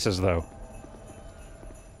 serious faces, though.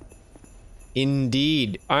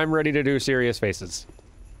 Indeed. I'm ready to do serious faces.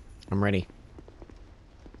 I'm ready.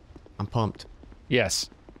 I'm pumped. Yes.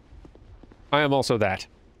 I am also that.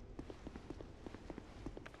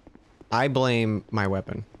 I blame my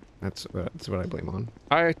weapon. That's what I blame on.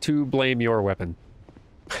 I, too, blame your weapon.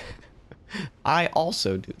 I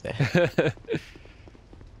also do that.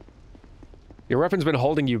 Your weapon's been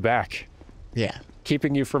holding you back. Yeah.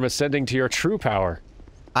 Keeping you from ascending to your true power.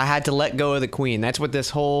 I had to let go of the queen. That's what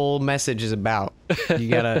this whole message is about. You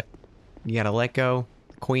gotta let go.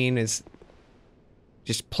 The queen is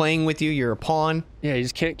just playing with you. You're a pawn. Yeah, you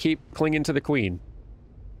just can't keep clinging to the queen.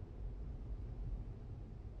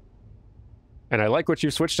 And I like what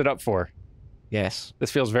you switched it up for. Yes.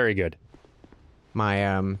 This feels very good. My,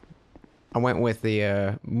 I went with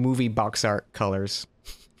the, movie box art colors.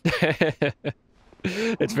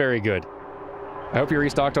 It's very good. I hope you're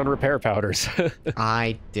restocked on repair powders.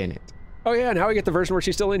 I didn't. Oh yeah, now we get the version where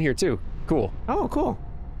she's still in here too. Cool. Oh, cool.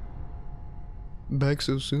 Back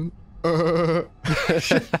so soon? Brave undead.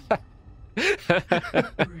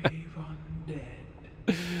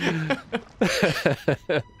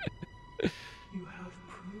 You have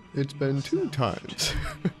proved It's been 2 yourself times.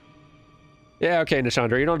 Yeah, okay,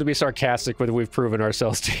 Nishandra, you don't have to be sarcastic with we've proven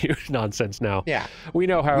ourselves to you nonsense now. Yeah. We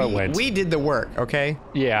know how it went. We did the work, okay?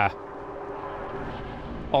 Yeah.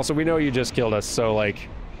 Also, we know you just killed us, so, like,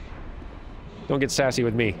 don't get sassy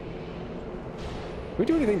with me. we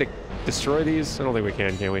do anything to destroy these? I don't think we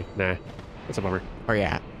can we? Nah. That's a bummer. Oh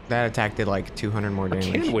yeah, that attack did like 200 more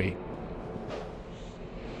damage. Can we?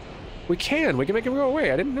 We can make him go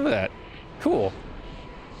away. I didn't know that. Cool.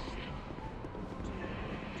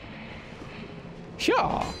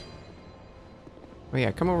 Yeah. Oh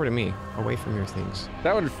yeah, come over to me, away from your things.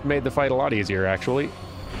 That would have made the fight a lot easier, actually,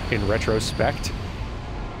 in retrospect.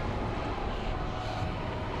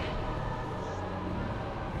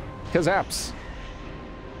 Kazaps.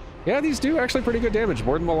 Yeah, these do actually pretty good damage,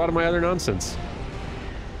 more than a lot of my other nonsense.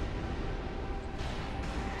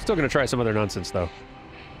 Still gonna try some other nonsense, though.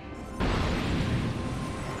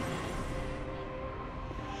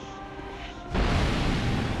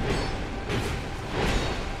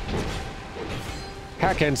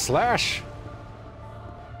 Hack and slash!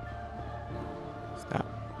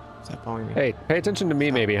 Stop following me. Hey, pay attention to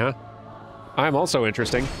me, maybe, huh? I'm also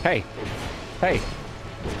interesting. Hey! Hey!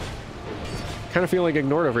 Kind of feeling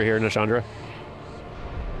ignored over here, Nashandra.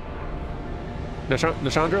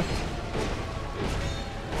 Nashandra?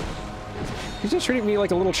 She's just treating me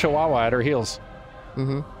like a little chihuahua at her heels.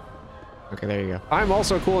 Mm-hmm. Okay, there you go. I'm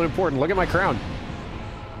also cool and important. Look at my crown.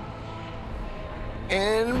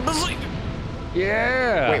 And bazing!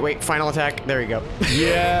 Yeah! Wait, final attack. There you go.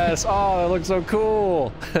 Yes! Oh, that looks so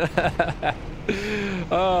cool!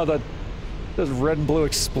 Oh, this red and blue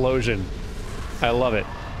explosion. I love it.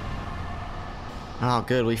 Oh,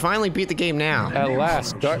 good. We finally beat the game now. At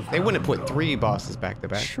last. They wouldn't have put 3 bosses back to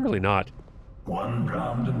back. Surely not. One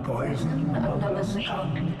drowned in poison, another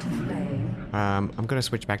succumbed to flame. I'm gonna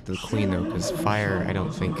switch back to the queen though, because fire I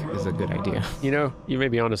don't think is a good idea. You know, you may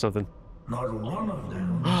be onto something. Not one of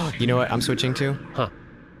them. You know what I'm switching to? Huh.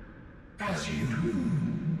 As you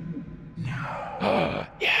now,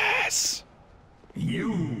 Yes!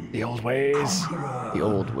 you The old ways. conqueror The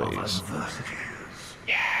old of ways. adversities.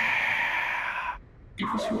 Yeah! Give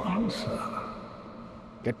us your answer.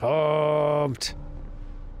 Get pumped!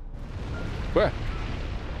 Where?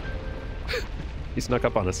 He snuck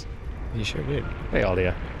up on us. You sure did. Hey,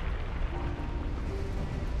 Aldia.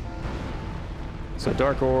 So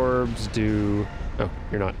dark orbs do... Oh,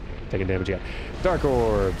 you're not taking damage yet. Dark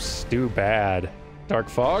orbs do bad. Dark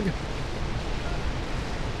fog?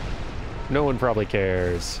 No one probably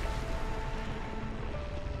cares.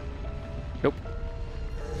 Nope.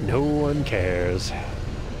 No one cares.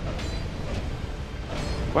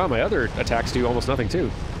 Wow, my other attacks do almost nothing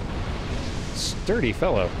too. Sturdy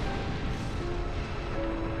fellow.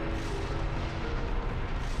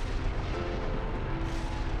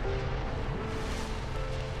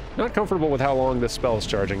 Not comfortable with how long this spell is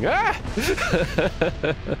charging. Ah!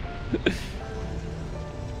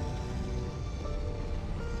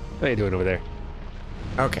 How you doing over there?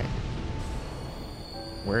 Okay.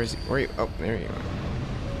 Where is he? Where are you? Oh, there you are.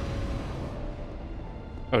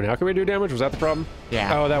 Oh, now can we do damage? Was that the problem?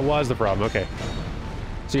 Yeah. Oh, that was the problem. Okay.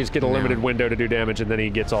 So you just get a limited window to do damage, and then he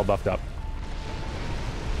gets all buffed up.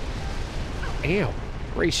 Ew.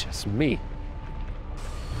 Gracious me.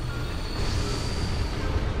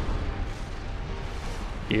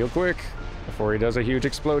 Heal quick before he does a huge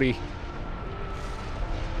explodey.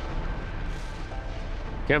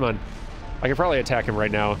 Come on. I can probably attack him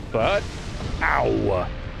right now, but... Ow!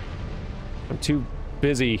 I'm too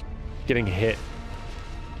busy getting hit.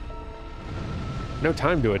 No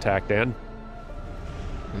time to attack, Dan.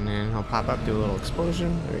 And then he'll pop up, do a little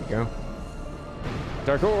explosion. There you go.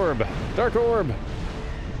 Dark orb! Dark orb!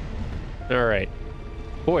 Alright.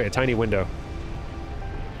 Boy, a tiny window.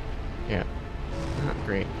 Yeah. Not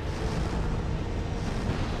great.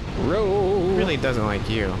 Roll! He really doesn't like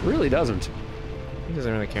you. Really doesn't. He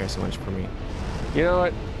doesn't really care so much for me. You know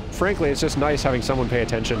what? Frankly, it's just nice having someone pay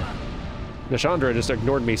attention. Nashandra just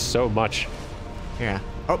ignored me so much. Yeah.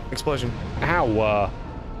 Oh, explosion. Ow!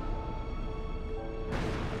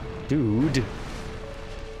 Dude.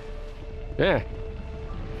 Yeah.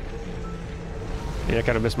 Yeah, I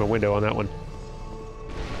kind of missed my window on that one.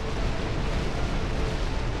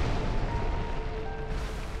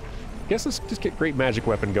 Guess let's just get Great Magic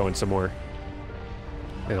Weapon going some more.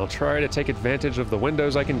 And I'll try to take advantage of the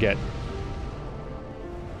windows I can get.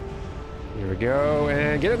 Here we go,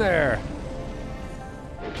 and get in there!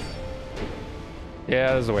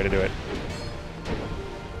 Yeah, this is the way to do it.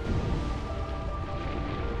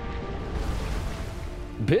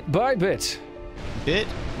 Bit by bit. Bit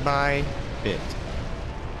by bit.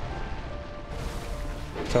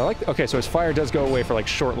 So I like, okay, so his fire does go away for like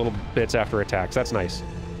short little bits after attacks. That's nice.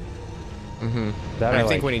 Mm-hmm. That I I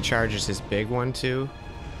think like. when he charges his big one too,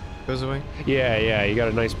 goes away. Yeah, you got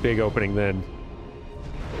a nice big opening then.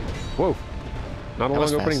 Whoa. Not a That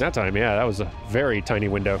was long opening fast. that time. Yeah, that was a very tiny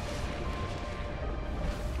window.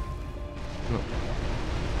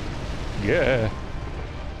 Yeah.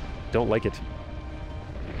 Don't like it.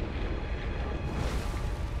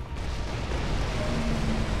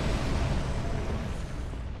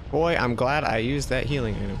 Boy, I'm glad I used that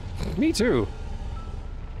healing item. Me too.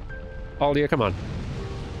 Aldia, come on.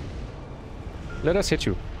 Let us hit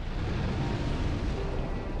you.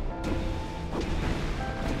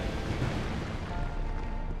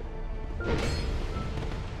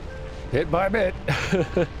 Bit by bit.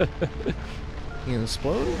 You gonna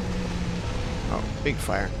explode? Oh, big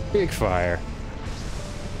fire. Big fire.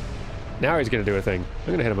 Now he's gonna do a thing.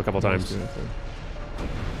 I'm gonna hit him a couple times.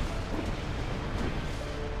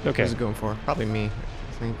 Okay. Who's it going for? Probably me,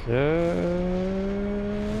 I think.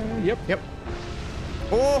 Yep. Yep.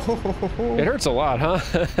 Oh, ho, ho, ho, ho. It hurts a lot, huh?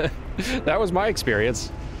 That was my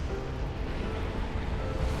experience.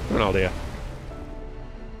 Ronaldo.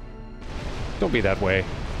 Don't be that way.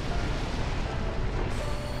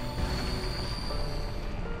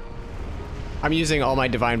 I'm using all my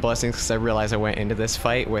divine blessings because I realized I went into this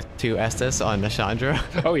fight with 2 Estus on Nashandra.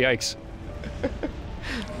 Oh, yikes.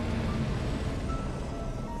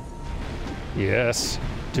 Yes.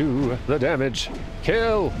 Do the damage.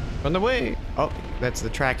 Kill. On the way. Oh, that's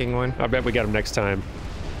the tracking one. I bet we get him next time.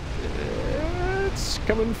 It's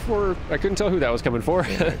coming for... I couldn't tell who that was coming for.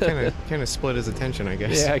 kind of split his attention, I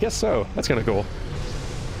guess. Yeah, I guess so. That's kind of cool.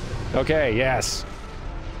 Okay, yes.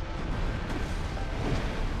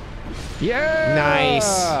 Yeah!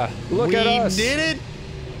 Nice. Look at us. We did it.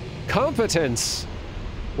 Competence.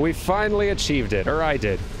 We finally achieved it, or I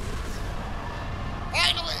did.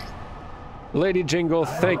 Finally. Lady Jingle,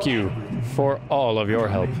 thank you for all of your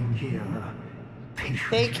help.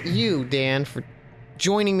 Thank you, Dan, for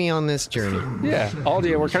joining me on this journey. Yeah,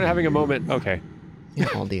 Aldia, we're kind of having a moment. Okay. Yeah,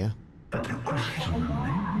 Aldia. But the question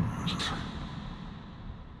remains,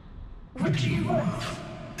 what do you want?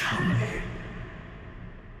 Tell me.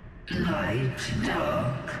 Light,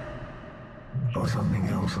 dark, or something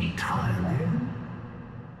else entirely?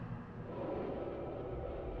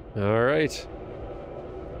 All right.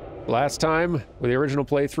 Last time, with the original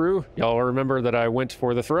playthrough, y'all remember that I went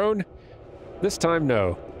for the throne? This time,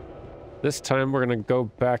 no. This time, we're gonna go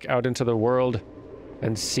back out into the world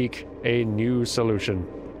and seek a new solution.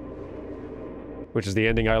 Which is the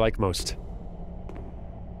ending I like most.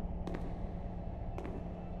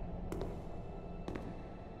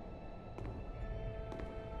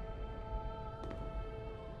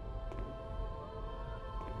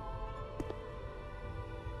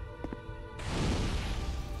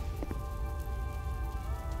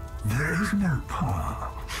 There is no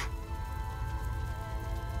path.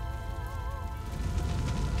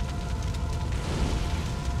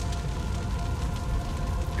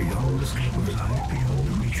 Beyond the scope of life, beyond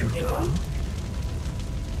the reach of dawn.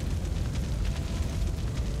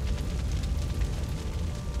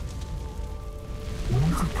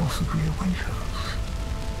 What could possibly await us?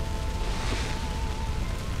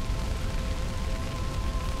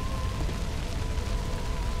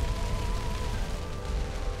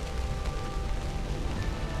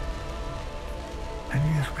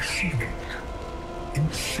 And yet we seek it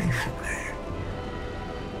insatiably.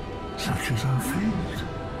 Such is our fate.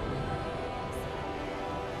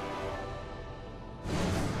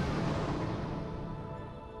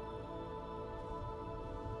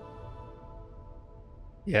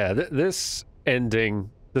 Yeah, this ending,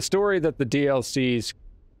 the story that the DLCs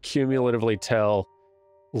cumulatively tell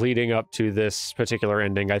leading up to this particular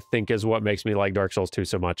ending, I think is what makes me like Dark Souls 2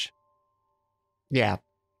 so much. Yeah.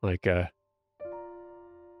 Like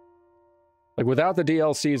without the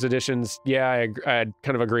DLCs additions, yeah, I'd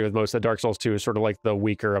kind of agree with most that Dark Souls 2 is sort of like the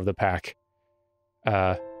weaker of the pack.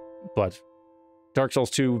 But Dark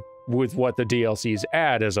Souls 2, with what the DLCs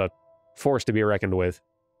add, is a force to be reckoned with.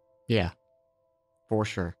 Yeah. For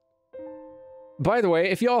sure. By the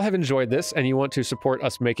way, if y'all have enjoyed this and you want to support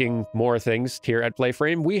us making more things here at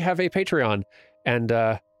PlayFrame, we have a Patreon. And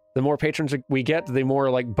the more patrons we get, the more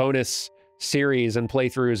like bonus series and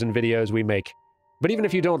playthroughs and videos we make. But even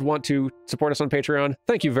if you don't want to support us on Patreon,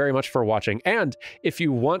 thank you very much for watching. And if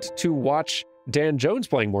you want to watch Dan Jones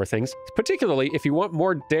playing more things, particularly if you want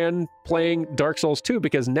more Dan playing Dark Souls 2,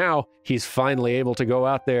 because now he's finally able to go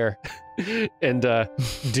out there and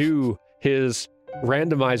do his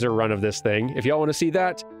randomizer run of this thing. If y'all want to see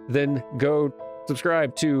that, then go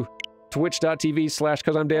subscribe to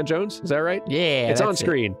twitch.tv/causeI'mDanJones. Is that right? Yeah, it's on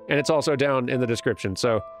screen, and it's also down in the description.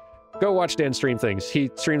 So go watch Dan stream things.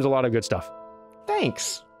 He streams a lot of good stuff.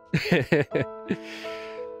 Thanks.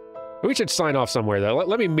 We should sign off somewhere, though.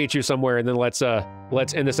 Let me meet you somewhere, and then let's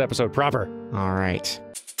end this episode proper. All right.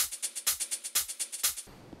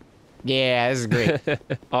 Yeah, this is great.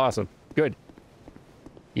 Awesome. Good.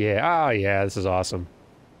 Yeah, yeah, this is awesome.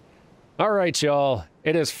 All right, y'all.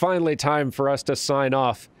 It is finally time for us to sign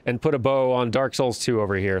off and put a bow on Dark Souls 2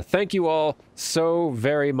 over here. Thank you all so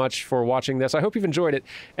very much for watching this. I hope you've enjoyed it,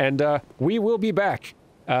 and we will be back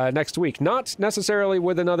next week. Not necessarily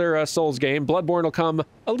with another Souls game. Bloodborne will come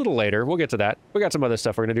a little later. We'll get to that. We got some other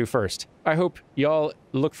stuff we're going to do first. I hope y'all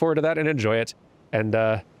look forward to that and enjoy it, and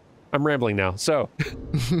I'm rambling now. So,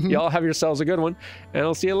 y'all have yourselves a good one, and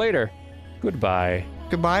I'll see you later. Goodbye.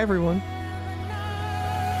 Goodbye, everyone.